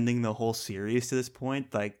bookending the whole series to this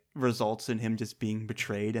point like results in him just being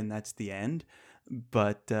betrayed, and that's the end.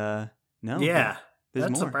 But no. Yeah,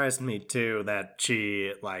 that surprised me too, that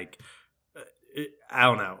she, like, I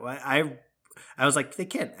don't know. I was like, they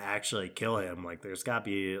can't actually kill him. Like, there's got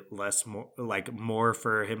to be more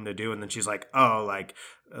for him to do. And then she's like, oh, like,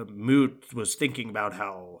 Moot was thinking about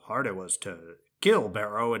how hard it was to kill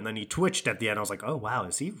Barrow. And then he twitched at the end. I was like, oh, wow,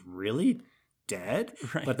 is he really dead?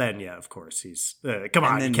 Right. But then, yeah, of course, he's come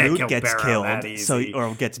on, you can't kill Barrow that easy.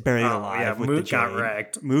 Or gets buried alive. Yeah, with Moot got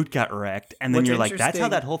wrecked. Moot got wrecked, and then you're like, that's how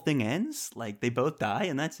that whole thing ends. Like they both die,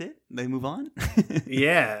 and that's it. They move on.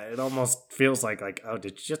 Yeah, it almost feels like oh,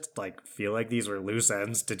 did you just like feel like these were loose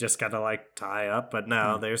ends to just kind of like tie up? But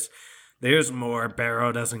no, there's more.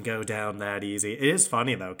 Barrow doesn't go down that easy. It is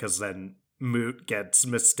funny though, because then Moot gets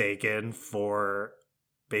mistaken for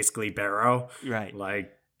basically Barrow, right?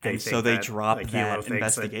 Like. And so they drop like, that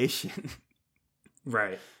investigation.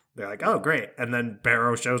 Right. They're like, oh, great. And then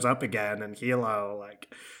Barrow shows up again, and Hilo's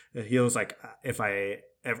like, if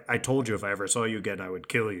I told you if I ever saw you again, I would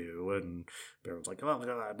kill you. And Barrow's like, oh,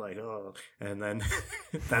 God, like, oh. And then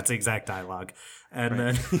that's the exact dialogue. And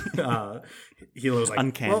then Hilo's like,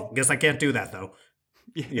 uncanny. Well, guess I can't do that, though.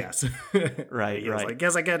 Yes. Right, He was right. like,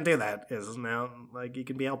 guess I can't do that. Is now like you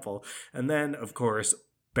can be helpful. And then of course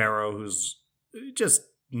Barrow, who's just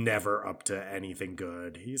never up to anything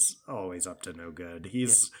good. He's always up to no good.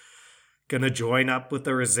 He's gonna join up with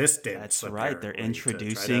the resistance. That's right. They're apparently,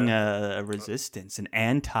 introducing a resistance, an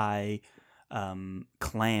anti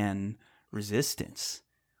clan resistance.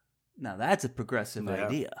 Now that's a progressive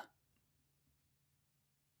idea.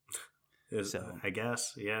 So I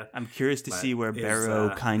guess, yeah. I'm curious to see where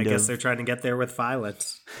Barrow I guess they're trying to get there with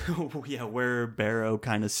violence. Yeah, where Barrow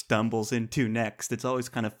kind of stumbles into next. It's always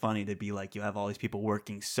kind of funny to be like, you have all these people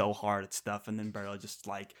working so hard at stuff, and then Barrow just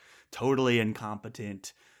like totally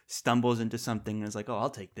incompetent stumbles into something and is like, oh, I'll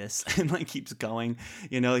take this, and like keeps going.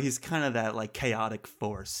 You know, he's kind of that like chaotic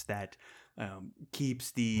force that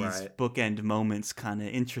keeps these bookend moments kind of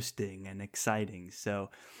interesting and exciting.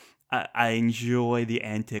 So I enjoy the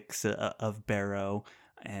antics of Barrow,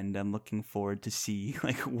 and I'm looking forward to see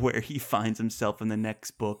like where he finds himself in the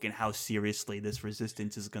next book and how seriously this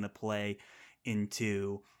resistance is going to play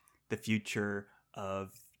into the future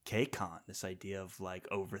of KCON. This idea of like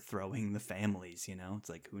overthrowing the families, you know, it's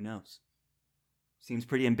like, who knows? Seems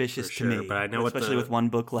pretty ambitious to me, but I know especially with one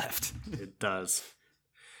book left. It does.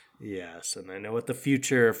 Yes, and I know what the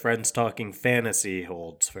future of Friends Talking Fantasy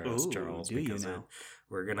holds for us, Charles. Do you know?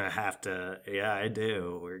 We're going to have to, yeah, I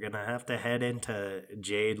do. We're going to have to head into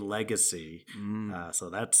Jade Legacy. So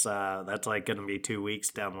that's like going to be 2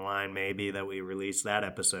 weeks down the line, maybe, that we release that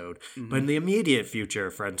episode. But in the immediate future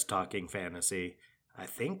of Friends Talking Fantasy, I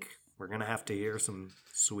think we're going to have to hear some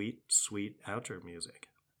sweet, sweet outro music.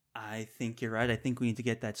 I think you're right. I think we need to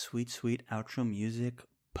get that sweet, sweet outro music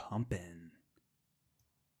pumping.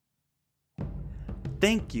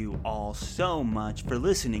 Thank you all so much for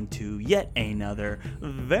listening to yet another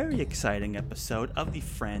very exciting episode of the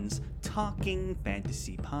Friends Talking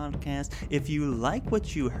Fantasy podcast. If you like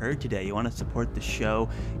what you heard today, you want to support the show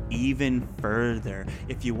even further.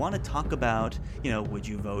 If you want to talk about, would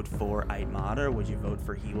you vote for Aitmata? Would you vote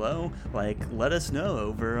for Hilo? Let us know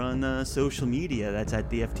over on social media. That's at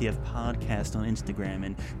the FTF Podcast on Instagram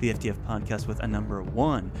and the FTF Podcast with a number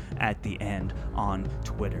 1 at the end on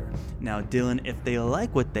Twitter. Now, Dylan, if they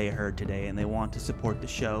like what they heard today and they want to support the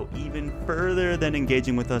show even further than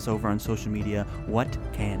engaging with us over on social media, what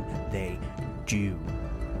can they do?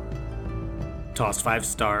 Toss 5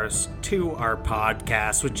 stars to our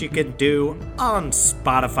podcast, which you can do on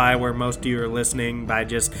Spotify, where most of you are listening, by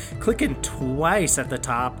just clicking twice at the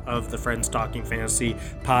top of the Friends Talking Fantasy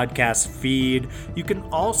podcast feed. You can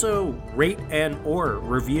also rate and or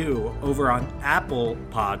review over on Apple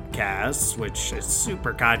Podcasts, which is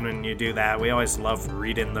super kind when you do that. We always love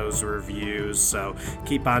reading those reviews, so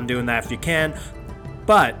keep on doing that if you can.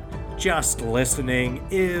 But just listening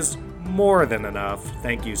is more than enough.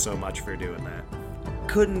 Thank you so much for doing that.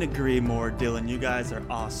 Couldn't agree more, Dylan. You guys are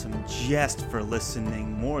awesome just for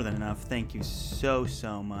listening. More than enough. Thank you so,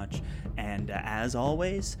 so much. And as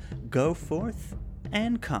always, go forth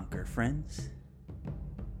and conquer, friends.